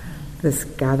 This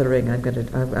gathering, I'm going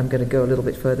to go a little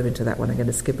bit further into that one. I'm going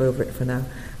to skip over it for now.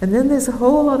 And then there's a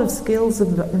whole lot of skills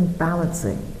in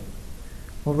balancing.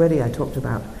 Already I talked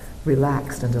about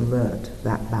relaxed and alert,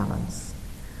 that balance.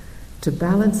 To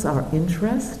balance our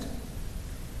interest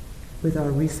with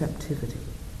our receptivity.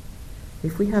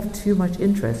 If we have too much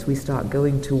interest, we start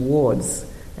going towards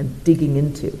and digging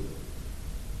into.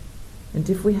 And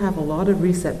if we have a lot of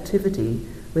receptivity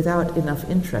without enough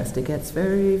interest, it gets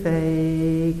very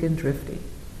vague and drifty.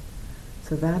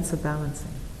 So that's a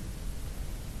balancing.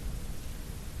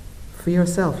 For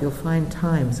yourself, you'll find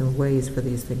times and ways for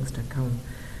these things to come.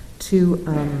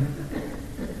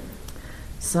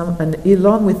 And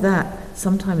along with that,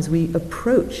 sometimes we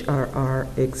approach our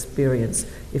experience.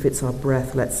 If it's our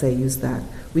breath, let's say, use that.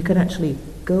 We can actually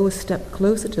go a step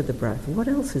closer to the breath. What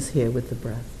else is here with the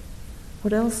breath?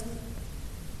 What else?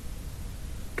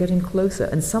 Getting closer.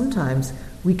 And sometimes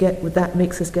that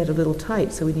makes us get a little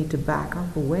tight, so we need to back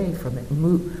up away from it,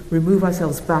 remove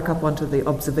ourselves back up onto the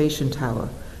observation tower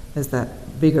as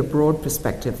that bigger, broad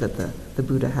perspective that the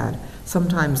Buddha had.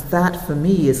 Sometimes that, for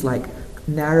me, is like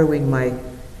narrowing my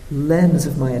lens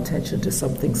of my attention to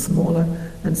something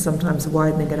smaller, and sometimes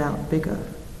widening it out bigger.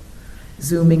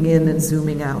 Zooming in and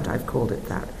zooming out, I've called it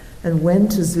that. And when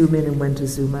to zoom in and when to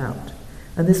zoom out.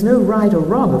 And there's no right or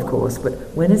wrong, of course, but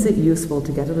when is it useful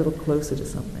to get a little closer to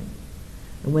something?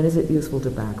 And when is it useful to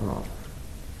back off?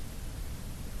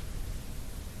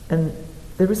 And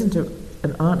there isn't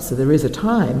an answer, there is a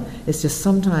time. It's just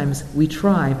sometimes we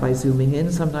try by zooming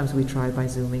in, sometimes we try by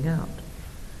zooming out.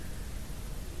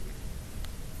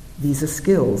 These are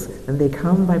skills, and they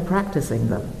come by practicing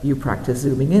them. You practice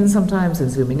zooming in sometimes and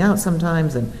zooming out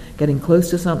sometimes and getting close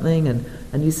to something,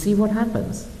 and you see what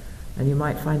happens. And you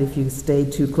might find if you stay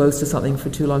too close to something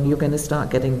for too long, you're going to start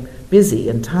getting busy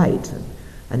and tight,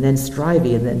 and then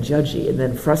strivey, and then judgy, and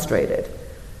then frustrated.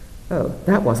 Oh,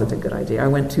 that wasn't a good idea. I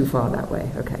went too far that way.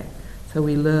 Okay. So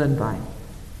we learn by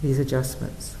these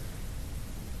adjustments.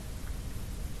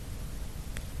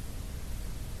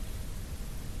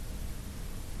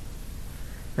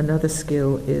 Another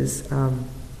skill is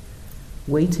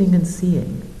waiting and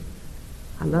seeing.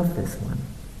 I love this one.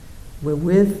 We're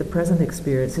with the present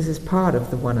experience. This is part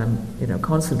of the one I'm,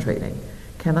 concentrating.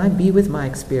 Can I be with my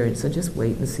experience and just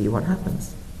wait and see what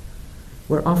happens?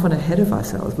 We're often ahead of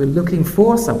ourselves. We're looking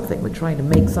for something. We're trying to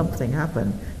make something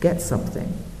happen, get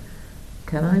something.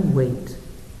 Can I wait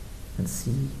and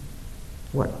see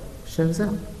what shows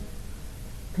up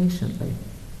patiently?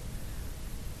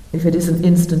 If it isn't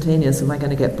instantaneous, am I going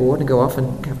to get bored and go off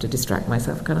and have to distract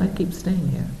myself? Can I keep staying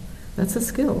here? That's a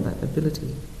skill, that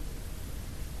ability.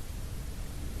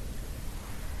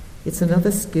 It's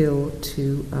another skill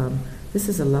to, this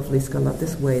is a lovely skill, I love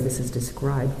this way this is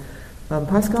described.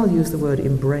 Pascal used the word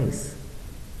embrace.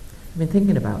 I've been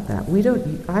thinking about that.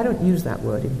 I don't use that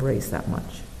word embrace that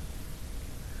much.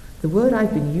 The word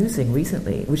I've been using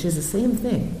recently, which is the same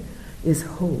thing, is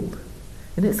hold.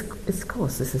 And it's of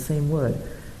course, it's the same word.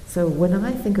 So when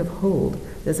I think of hold,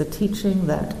 there's a teaching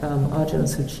that Ajahn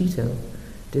Sucitto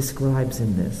describes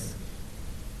in this.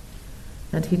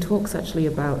 And he talks actually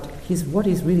about, what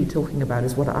he's really talking about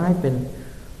is what I've been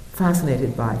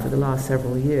fascinated by for the last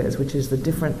several years, which is the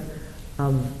different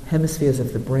hemispheres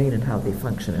of the brain and how they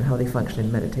function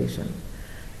in meditation.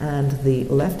 And the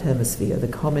left hemisphere, the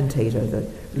commentator, the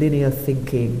linear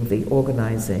thinking, the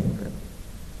organizing,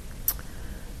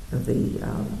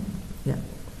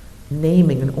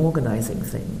 naming and organizing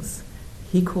things.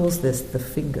 He calls this the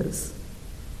fingers,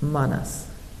 manas,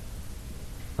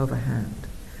 of a hand.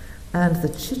 And the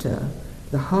chitta,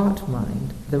 the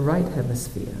heart-mind, the right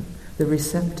hemisphere, the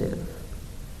receptive,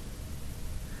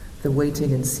 the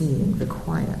waiting and seeing, the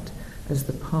quiet, as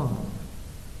the palm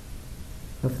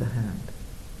of the hand.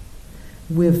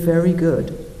 We're very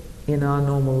good in our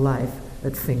normal life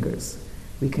at fingers.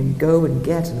 We can go and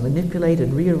get and manipulate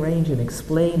and rearrange and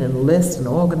explain and list and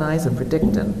organize and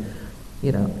predict and,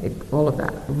 all of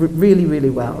that. Really, really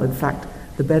well. In fact,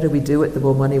 the better we do it, the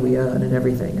more money we earn and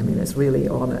everything. I mean, it's really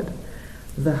honored.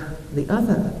 The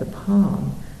other, the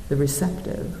palm, the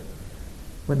receptive,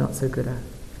 we're not so good at.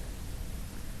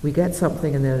 We get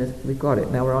something and then we've got it.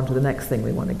 Now we're on to the next thing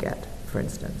we want to get, for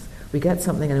instance. We get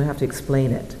something and we have to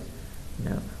explain it.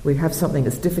 We have something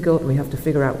that's difficult and we have to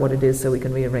figure out what it is so we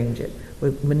can rearrange it.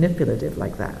 We're manipulative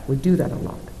like that. We do that a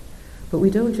lot. But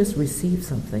we don't just receive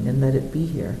something and let it be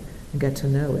here and get to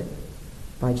know it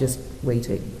by just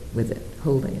waiting with it,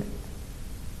 holding it.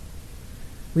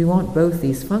 We want both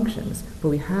these functions, but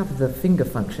we have the finger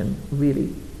function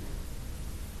really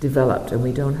developed and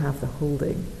we don't have the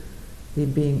holding. The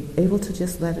being able to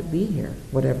just let it be here,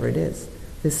 whatever it is.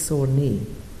 This sore knee.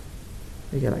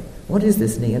 You get like, what is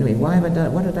this knee? Anyway, why have I done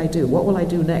it? What did I do? What will I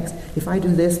do next? If I do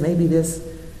this, maybe this.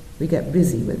 We get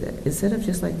busy with it. Instead of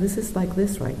just like, this is like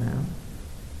this right now.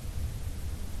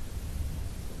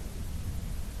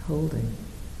 Holding.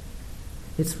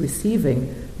 It's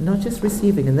receiving, not just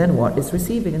receiving and then what? It's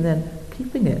receiving and then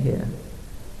keeping it here.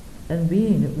 And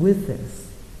being with this.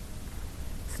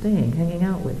 Staying, hanging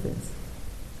out with this.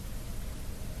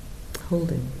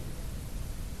 Holding.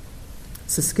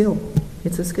 It's a skill.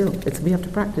 It's a skill. We have to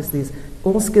practice these.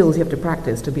 All skills you have to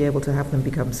practice to be able to have them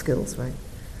become skills, right?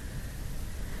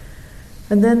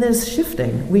 And then there's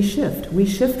shifting. We shift. We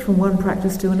shift from one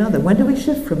practice to another. When do we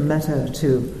shift from metta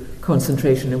to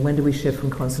concentration, and when do we shift from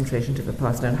concentration to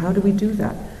vipassana? And how do we do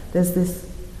that? There's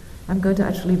this, I'm going to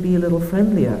actually be a little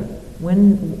friendlier.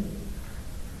 When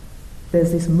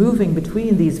there's this moving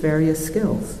between these various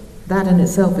skills, That in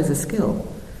itself is a skill.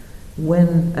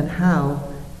 When and how,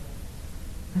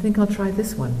 I think I'll try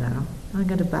this one now. I'm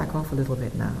going to back off a little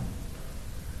bit now.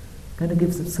 I'm going to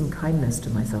give some kindness to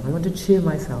myself. I want to cheer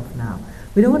myself now.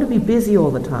 We don't want to be busy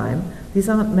all the time. These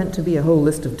aren't meant to be a whole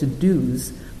list of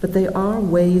to-dos, but they are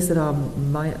ways that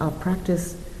our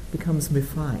practice becomes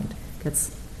refined.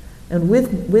 And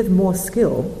with more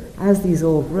skill, as these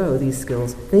all grow, these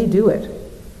skills, they do it.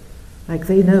 Like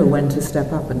they know when to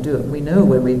step up and do it. We know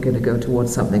when we're going to go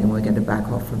towards something and we're going to back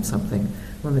off from something,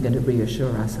 when we're going to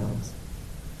reassure ourselves.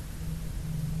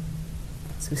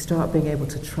 So we start being able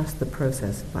to trust the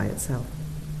process by itself.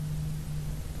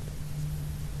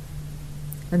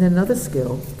 And then another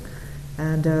skill,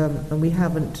 and we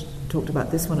haven't talked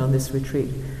about this one on this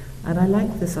retreat, and I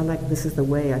like this is the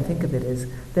way I think of it, is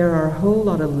there are a whole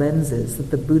lot of lenses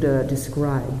that the Buddha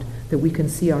described that we can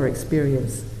see our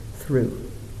experience through.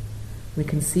 We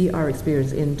can see our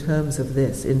experience in terms of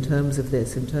this, in terms of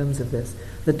this, in terms of this.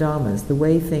 The dharmas, the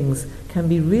way things can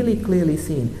be really clearly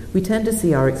seen. We tend to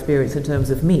see our experience in terms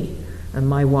of me, and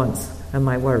my wants, and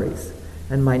my worries,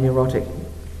 and my neurotic,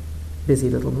 busy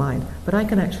little mind. But I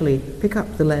can actually pick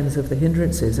up the lens of the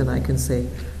hindrances, and I can say,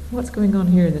 what's going on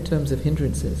here in the terms of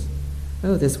hindrances?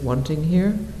 Oh, there's wanting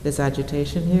here, there's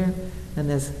agitation here, and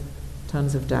there's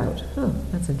tons of doubt. Oh,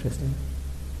 that's interesting.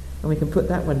 And we can put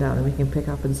that one down and we can pick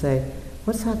up and say,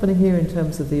 what's happening here in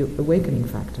terms of the awakening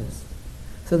factors?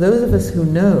 So those of us who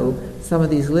know some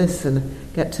of these lists and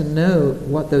get to know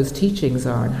what those teachings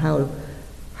are and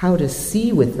how to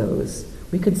see with those,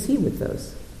 we can see with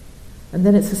those. And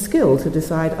then it's a skill to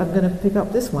decide, I'm going to pick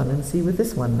up this one and see with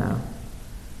this one now.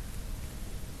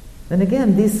 And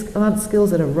again, these aren't skills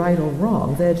that are right or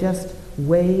wrong, they're just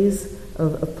ways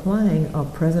of applying our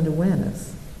present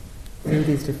awareness through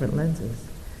these different lenses.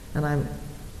 And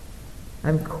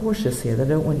I'm cautious here. I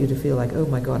don't want you to feel like, oh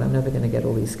my God, I'm never going to get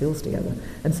all these skills together,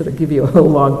 and sort of give you a whole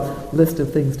long list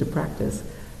of things to practice.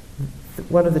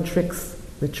 One of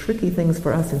the tricky things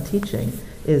for us in teaching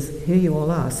is, here you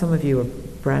all are. Some of you are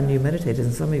brand new meditators,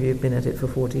 and some of you have been at it for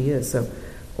 40 years. So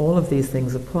all of these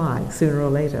things apply sooner or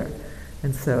later.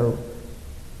 And so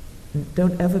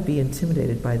don't ever be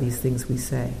intimidated by these things we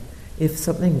say. If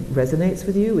something resonates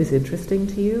with you, is interesting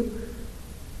to you,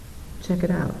 check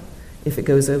it out. If it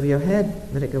goes over your head,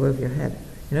 let it go over your head.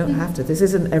 You don't have to. This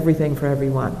isn't everything for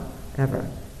everyone, ever.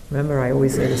 Remember, I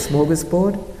always say the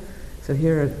smorgasbord? So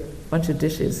here are a bunch of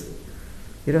dishes.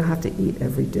 You don't have to eat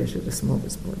every dish at the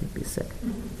smorgasbord. You'd be sick.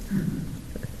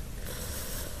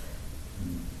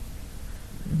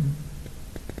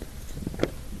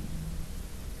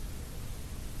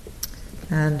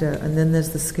 And then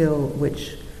there's the skill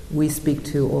which we speak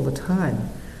to all the time,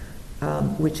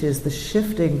 which is the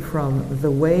shifting from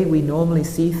the way we normally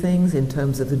see things in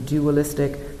terms of the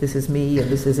dualistic, this is me and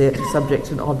this is it,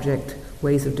 subject and object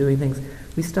ways of doing things.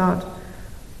 We start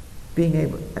being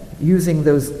able, using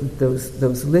those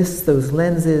lists, those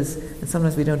lenses, and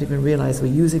sometimes we don't even realize we're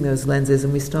using those lenses,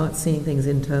 and we start seeing things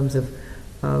in terms of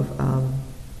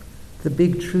the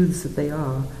big truths that they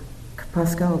are.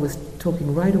 Pascal was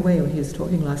talking right away when he was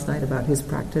talking last night about his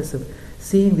practice of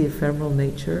seeing the ephemeral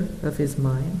nature of his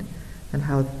mind and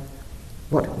how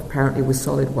what apparently was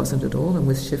solid wasn't at all and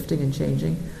was shifting and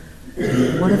changing.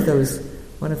 One of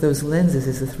those lenses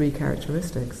is the three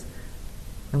characteristics.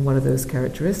 And one of those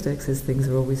characteristics is things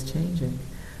are always changing.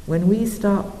 When we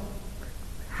start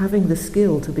having the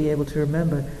skill to be able to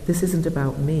remember, this isn't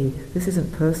about me, this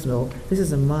isn't personal, this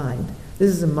is a mind. This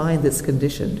is a mind that's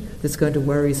conditioned, that's going to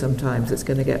worry sometimes, that's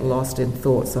going to get lost in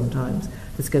thought sometimes,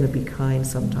 that's going to be kind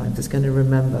sometimes, that's going to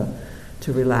remember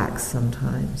to relax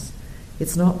sometimes.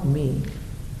 It's not me.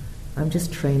 I'm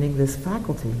just training this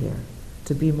faculty here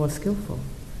to be more skillful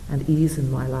and ease in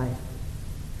my life.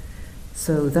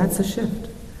 So that's a shift,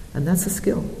 and that's a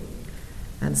skill.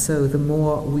 And so the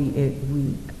more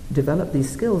we develop these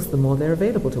skills, the more they're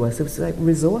available to us. It's like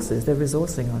resources, they're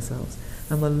resourcing ourselves.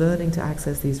 And we're learning to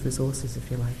access these resources,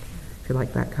 if you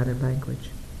like that kind of language.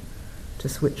 To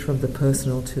switch from the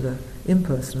personal to the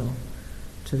impersonal,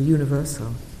 to the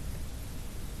universal.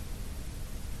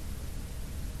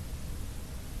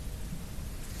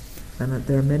 And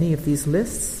there are many of these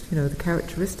lists, the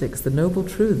characteristics, the noble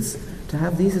truths, to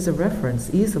have these as a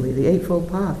reference easily, the Eightfold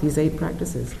Path, these 8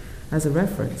 practices as a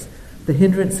reference. The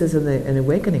hindrances and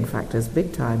awakening factors,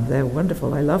 big time, they're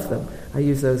wonderful, I love them. I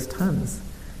use those tons,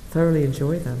 thoroughly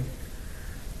enjoy them.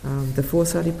 The 4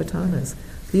 Satipatthanas.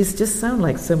 These just sound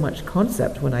like so much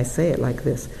concept when I say it like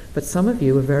this, but some of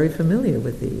you are very familiar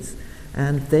with these,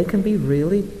 and they can be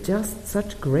really just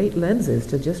such great lenses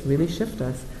to just really shift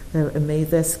us.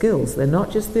 They're skills. They're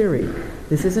not just theory.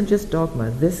 This isn't just dogma.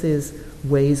 This is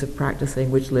ways of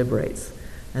practicing which liberates.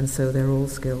 And so they're all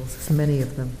skills, there's many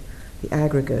of them. The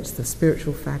aggregates, the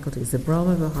spiritual faculties, the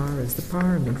Brahma Viharas, the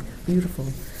paramis, beautiful.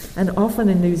 And often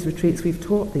in these retreats we've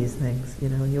taught these things,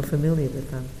 and you're familiar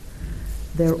with them.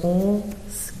 They're all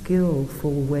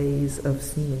skillful ways of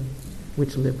seeing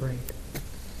which liberate.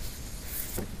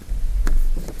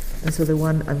 And so the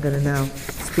one I'm going to now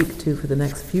speak to for the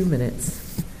next few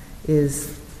minutes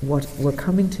is what we're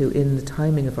coming to in the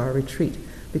timing of our retreat.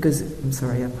 Because, I'm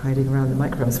sorry, I'm hiding around the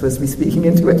microphone. I'm supposed to be speaking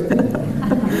into it.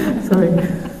 Sorry.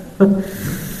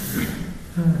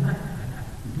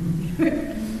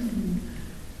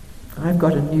 I've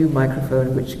got a new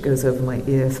microphone which goes over my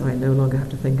ear, so I no longer have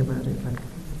to think about it.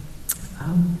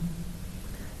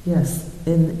 Yes,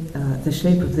 in the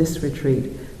shape of this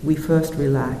retreat, we first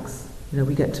relax.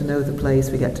 We get to know the place,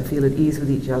 we get to feel at ease with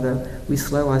each other, we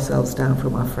slow ourselves down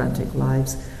from our frantic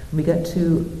lives, and we get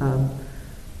to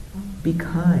be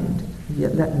kind,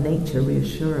 yet let nature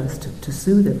reassure us to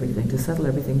soothe everything, to settle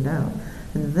everything down.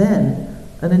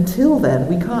 And until then,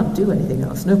 we can't do anything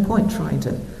else. No point trying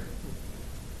to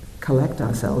collect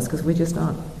ourselves, because we just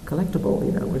aren't collectible,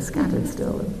 we're scattered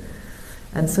still.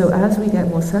 And so as we get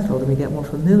more settled and we get more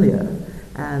familiar,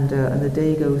 and the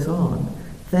day goes on,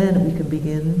 then we can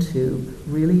begin to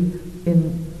really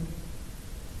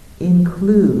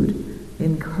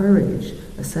encourage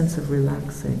a sense of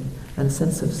relaxing and a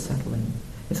sense of settling.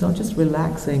 It's not just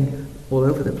relaxing all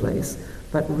over the place,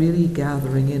 but really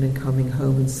gathering in and coming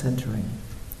home and centering.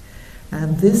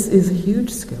 And this is a huge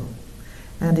skill.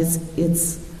 And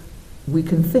we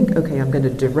can think, okay, I'm going to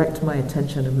direct my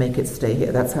attention and make it stay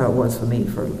here. That's how it was for me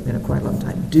for quite a long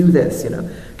time. Do this,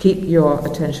 keep your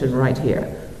attention right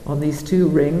here on these two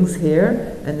rings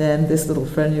here, and then this little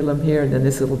frenulum here, and then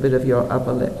this little bit of your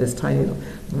upper lip, this tiny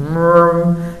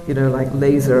little, like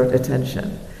laser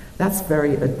attention. That's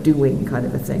very a doing kind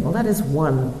of a thing. Well, that is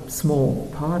one small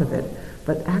part of it,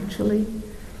 but actually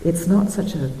it's not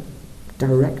such a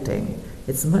directing.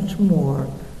 It's much more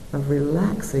of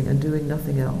relaxing and doing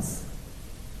nothing else.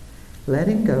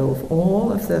 Letting go of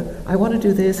all of the, I want to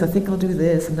do this, I think I'll do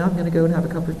this, and now I'm going to go and have a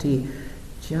cup of tea.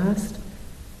 Just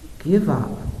give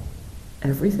up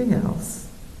everything else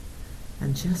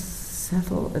and just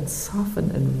settle and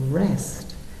soften and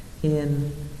rest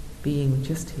in being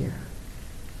just here.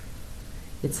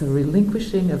 It's a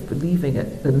relinquishing of believing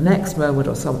it. The next moment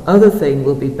or some other thing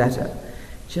will be better.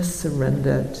 Just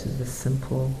surrender to the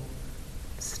simple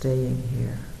staying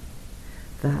here.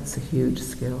 That's a huge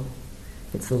skill.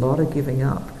 It's a lot of giving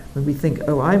up. When we think,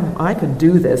 I can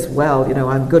do this well,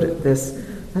 I'm good at this.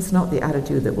 That's not the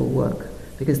attitude that will work,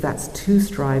 because that's too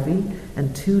strivey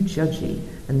and too judgy,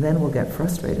 and then we'll get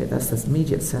frustrated. That's this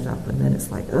immediate setup, and then it's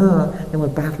like, and we're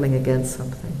battling against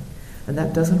something. And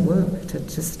that doesn't work,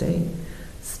 to stay.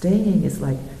 Staying is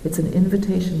like, it's an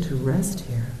invitation to rest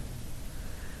here.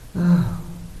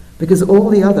 Because all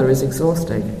the other is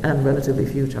exhausting and relatively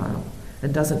futile,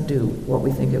 and doesn't do what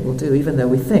we think it will do, even though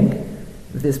we think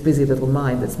this busy little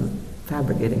mind that's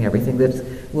fabricating everything that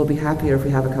we'll be happier if we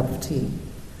have a cup of tea.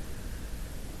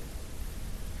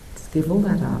 Just give all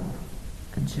that up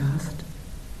and just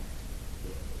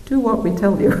do what we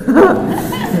tell you.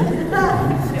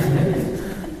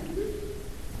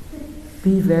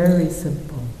 Be very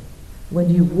simple. When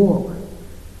you walk,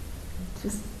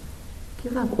 just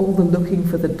give up all the looking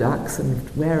for the ducks and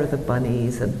where are the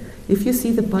bunnies, and if you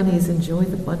see the bunnies, enjoy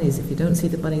the bunnies. If you don't see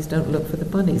the bunnies, don't look for the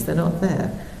bunnies. They're not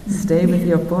there. Stay with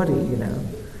your body,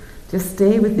 Just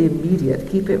stay with the immediate.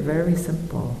 Keep it very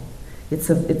simple. It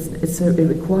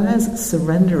requires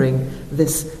surrendering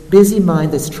this busy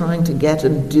mind that's trying to get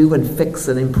and do and fix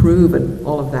and improve and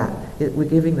all of that. We're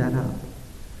giving that up.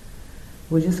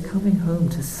 We're just coming home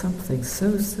to something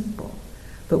so simple.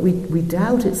 But we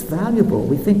doubt it's valuable.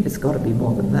 We think it's got to be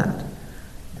more than that.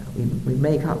 We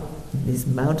make up these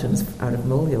mountains out of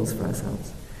molehills for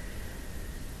ourselves.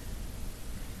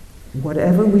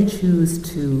 Whatever we choose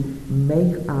to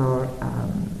make our,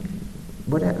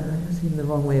 that's even the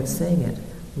wrong way of saying it,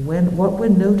 what we're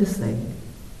noticing,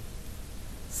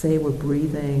 say we're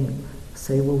breathing,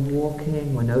 say we're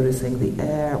walking, we're noticing the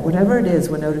air, whatever it is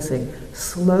we're noticing,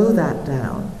 slow that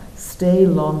down, stay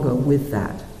longer with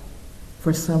that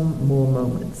for some more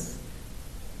moments,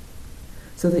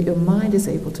 so that your mind is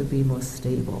able to be more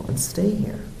stable and stay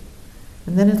here.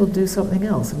 And then it'll do something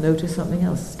else, notice something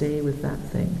else, stay with that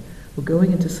thing. We're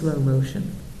going into slow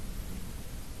motion.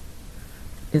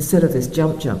 Instead of this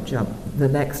jump, the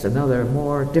next, another,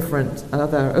 more, different,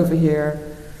 another, over here.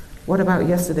 What about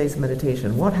yesterday's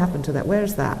meditation? What happened to that?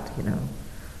 Where's that,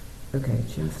 Okay,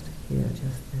 just here,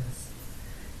 just this.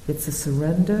 It's a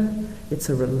surrender, it's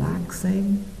a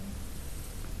relaxing,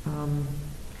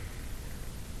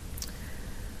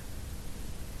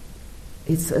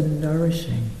 it's a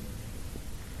nourishing.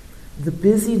 The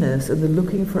busyness and the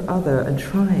looking for other and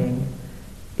trying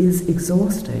is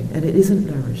exhausting, and it isn't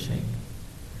nourishing.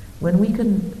 When we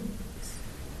can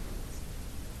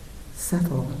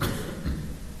settle,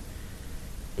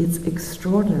 it's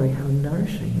extraordinary how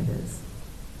nourishing it is.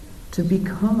 To be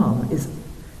calm is,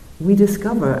 we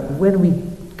discover when we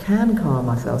can calm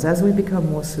ourselves, as we become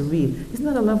more serene. Isn't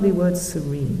that a lovely word,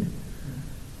 serene?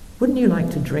 Wouldn't you like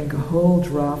to drink a whole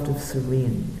draught of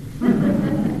serene?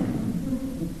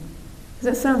 Does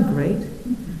that sound great?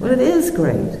 Well, it is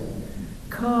great.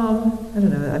 Calm, I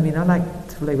don't know, I mean, I like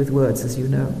to play with words, as you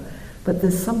know, but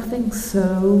there's something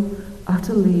so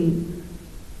utterly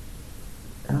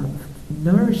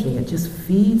nourishing. It just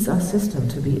feeds our system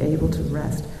to be able to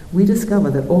rest. We discover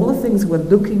that all the things we're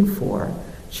looking for,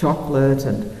 chocolate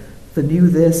and the new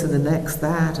this and the next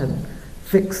that and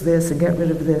fix this and get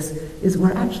rid of this, is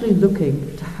we're actually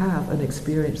looking to have an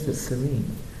experience that's serene.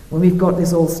 When we've got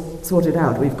this all sorted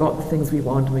out, we've got the things we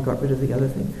want and we got rid of the other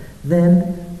thing,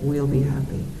 then we'll be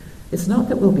happy. It's not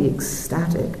that we'll be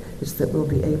ecstatic, it's that we'll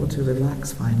be able to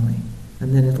relax finally,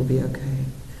 and then it'll be okay.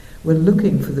 We're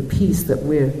looking for the peace that's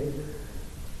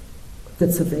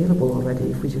available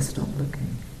already if we just stop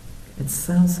looking. It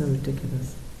sounds so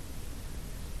ridiculous.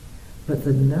 But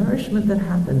the nourishment that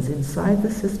happens inside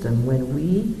the system when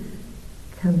we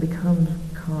can become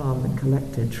calm and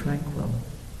collected, tranquil,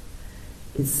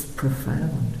 is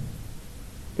profound.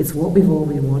 It's what we've all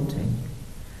been wanting.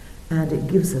 And it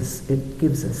gives us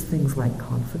things like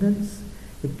confidence,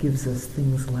 it gives us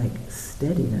things like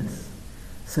steadiness.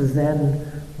 So then,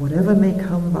 whatever may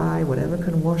come by, whatever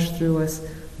can wash through us,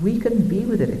 we can be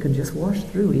with it. It can just wash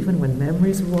through, even when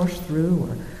memories wash through,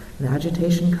 or an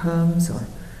agitation comes, or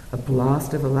a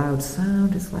blast of a loud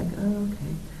sound. It's like, oh,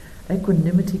 okay.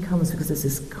 Equanimity comes because there's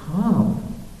this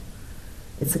calm.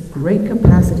 It's a great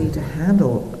capacity to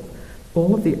handle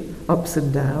all of the ups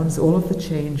and downs, all of the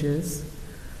changes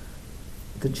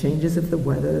of the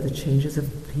weather, the changes of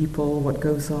people, what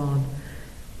goes on.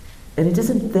 And it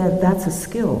isn't that's a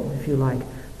skill, if you like,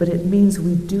 but it means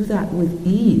we do that with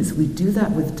ease, we do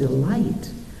that with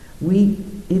delight. We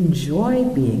enjoy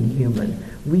being human.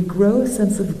 We grow a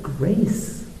sense of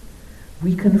grace.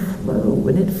 We can flow,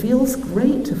 and it feels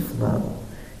great to flow.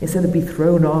 Instead of be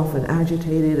thrown off and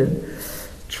agitated and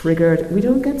triggered, we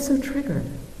don't get so triggered.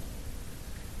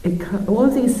 All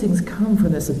of these things come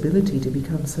from this ability to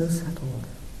become so settled,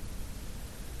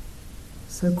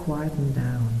 so quietened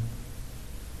down,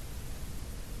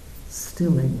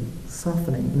 stilling,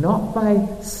 softening, not by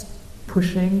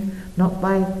pushing, not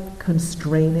by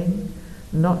constraining,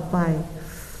 not by,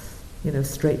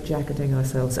 straitjacketing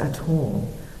ourselves at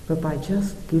all, but by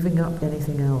just giving up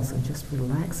anything else and just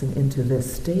relaxing into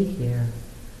this. Stay here.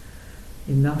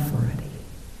 Enough already.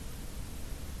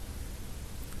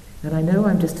 And I know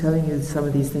I'm just telling you some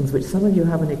of these things which some of you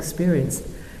haven't experienced,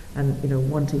 and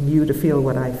wanting you to feel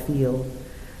what I feel,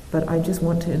 but I just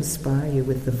want to inspire you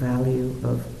with the value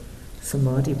of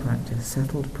samadhi practice,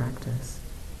 settled practice.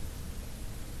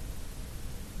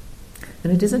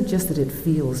 And it isn't just that it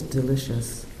feels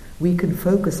delicious. We can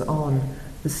focus on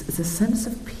this. It's a sense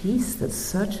of peace that's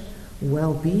such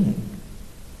well-being.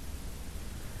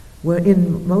 We're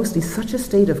in mostly such a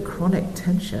state of chronic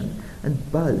tension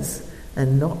and buzz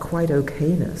and not quite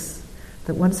okayness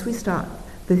that once we start,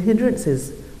 the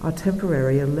hindrances are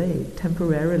temporarily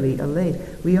allayed.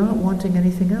 We aren't wanting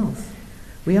anything else.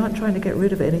 We aren't trying to get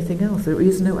rid of anything else. There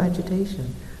is no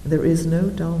agitation. There is no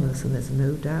dullness, and there's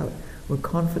no doubt. We're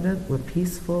confident, we're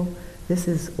peaceful. This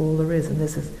is all there is. And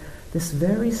this is this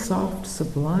very soft,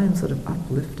 sublime sort of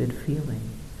uplifted feeling.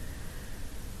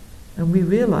 And we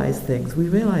realize things. We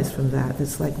realize from that,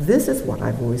 it's like, this is what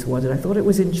I've always wanted. I thought it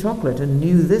was in chocolate and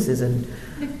knew this is in,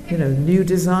 new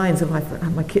designs. If I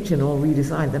have my kitchen all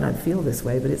redesigned, then I'd feel this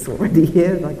way, but it's already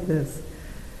here like this.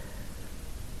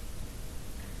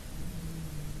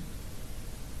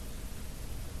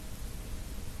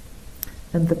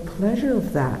 And the pleasure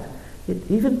of that,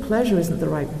 even pleasure isn't the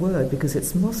right word because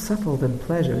it's more subtle than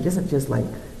pleasure. It isn't just like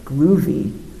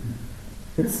groovy.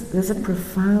 There's a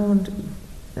profound...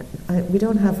 we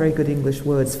don't have very good English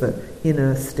words for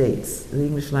inner states. The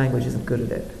English language isn't good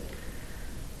at it.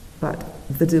 But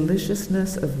the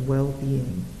deliciousness of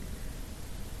well-being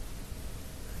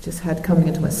just had coming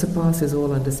into my surpasses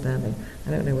all understanding.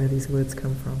 I don't know where these words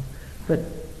come from. But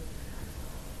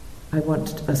I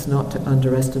want us not to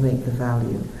underestimate the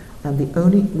value. And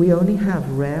we only have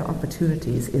rare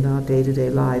opportunities in our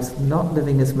day-to-day lives, not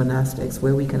living as monastics,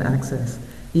 where we can access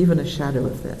even a shadow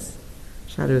of this.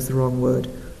 Shadow is the wrong word.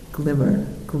 Glimmer,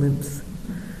 glimpse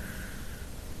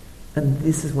And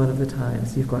this is one of the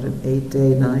times. You've got an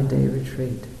 8-day, 9-day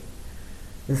retreat.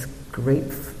 There's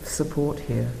great support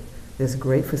here. There's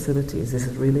great facilities. This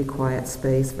is really quiet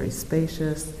space, very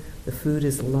spacious. The food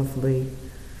is lovely.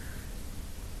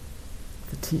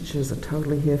 The teachers are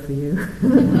totally here for you.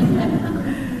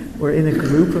 We're in a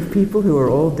group of people who are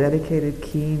all dedicated,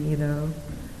 keen,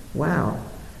 Wow.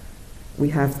 We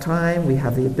have time, we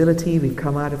have the ability, we've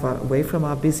come away from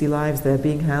our busy lives, they're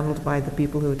being handled by the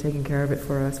people who are taking care of it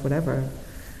for us, whatever.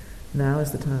 Now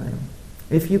is the time.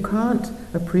 If you can't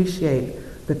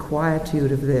appreciate the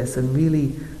quietude of this and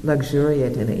really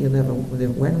luxuriate in it, you'll never,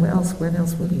 when else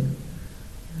will you?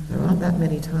 There aren't that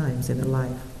many times in a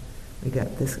life we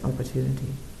get this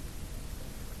opportunity.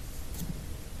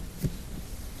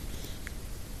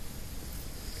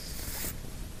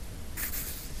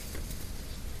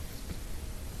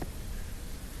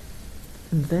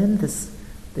 And then this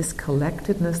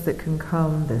collectedness that can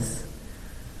come, it's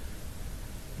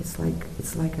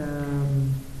like a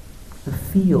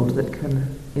field that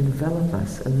can envelop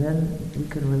us, and then we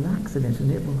can relax in it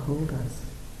and it will hold us.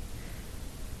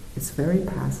 It's very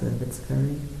passive, it's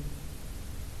very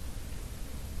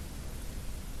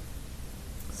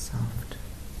soft.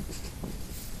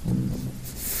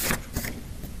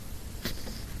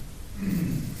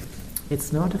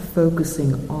 It's not a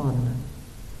focusing on,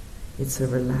 it's a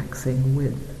relaxing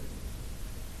with.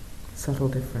 Subtle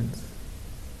difference.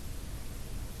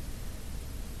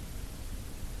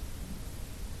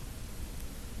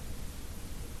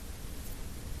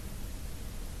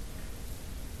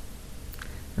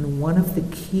 And one of the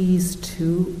keys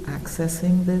to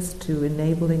accessing this, to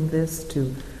enabling this,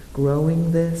 to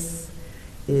growing this,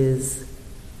 is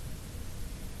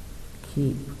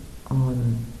keep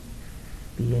on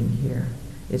being here.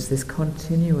 It's this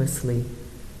continuously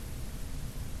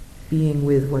being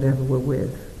with whatever we're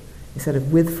with. Instead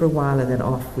of with for a while and then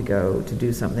off we go to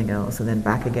do something else and then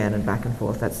back again and back and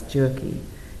forth. That's jerky.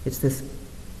 It's this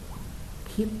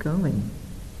keep going.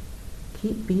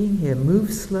 Keep being here.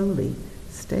 Move slowly.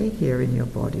 Stay here in your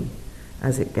body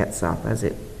as it gets up, as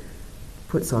it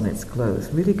puts on its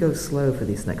clothes. Really go slow for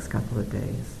these next couple of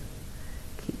days.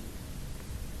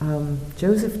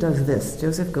 Joseph does this.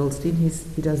 Joseph Goldstein,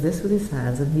 he does this with his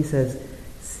hands and he says,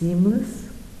 seamless.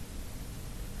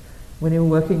 When you're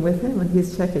working with him and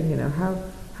he's checking,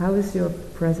 how is your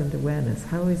present awareness?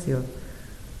 How is your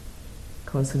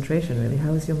concentration really?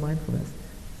 How is your mindfulness?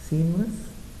 Seamless?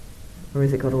 Or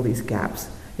has it got all these gaps?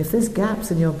 If there's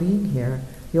gaps in your being here,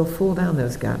 you'll fall down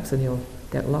those gaps and you'll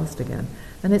get lost again.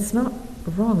 And it's not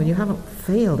wrong, and you haven't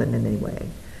failed in any way.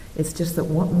 It's just that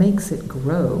what makes it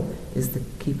grow is the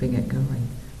keeping it going.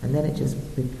 And then it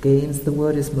gains, the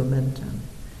word is momentum.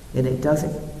 And it does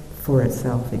it for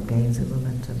itself, it gains its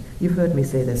momentum. You've heard me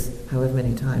say this however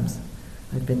many times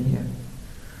I've been here.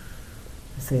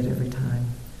 I say it every time.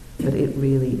 But it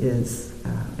really is,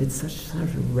 it's such a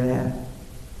rare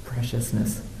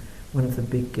preciousness. One of the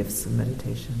big gifts of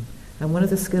meditation. And one of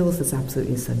the skills that's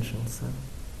absolutely essential. So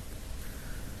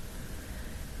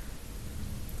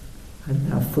I'm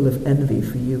now full of envy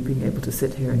for you being able to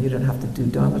sit here and you don't have to do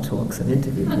Dharma talks and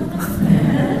interview people.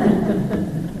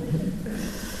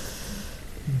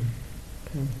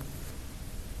 Okay.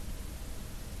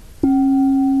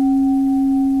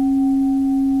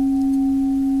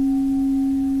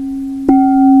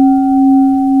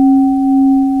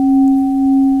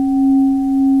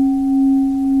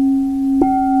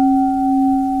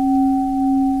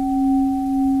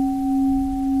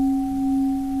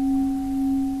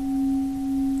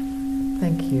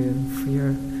 Thank you for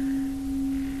your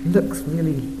looks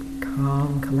really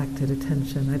calm, collected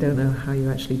attention. I don't know how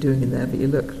you're actually doing in there, but you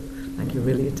look like you're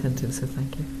really attentive, so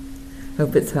thank you.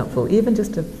 Hope it's helpful. Even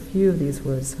just a few of these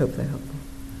words, hope they're helpful.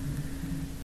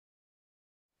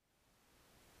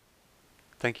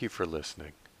 Thank you for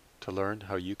listening. To learn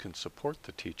how you can support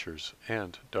the teachers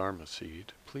and Dharma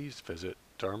Seed, please visit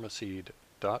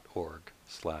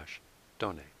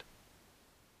dharmaseed.org/donate.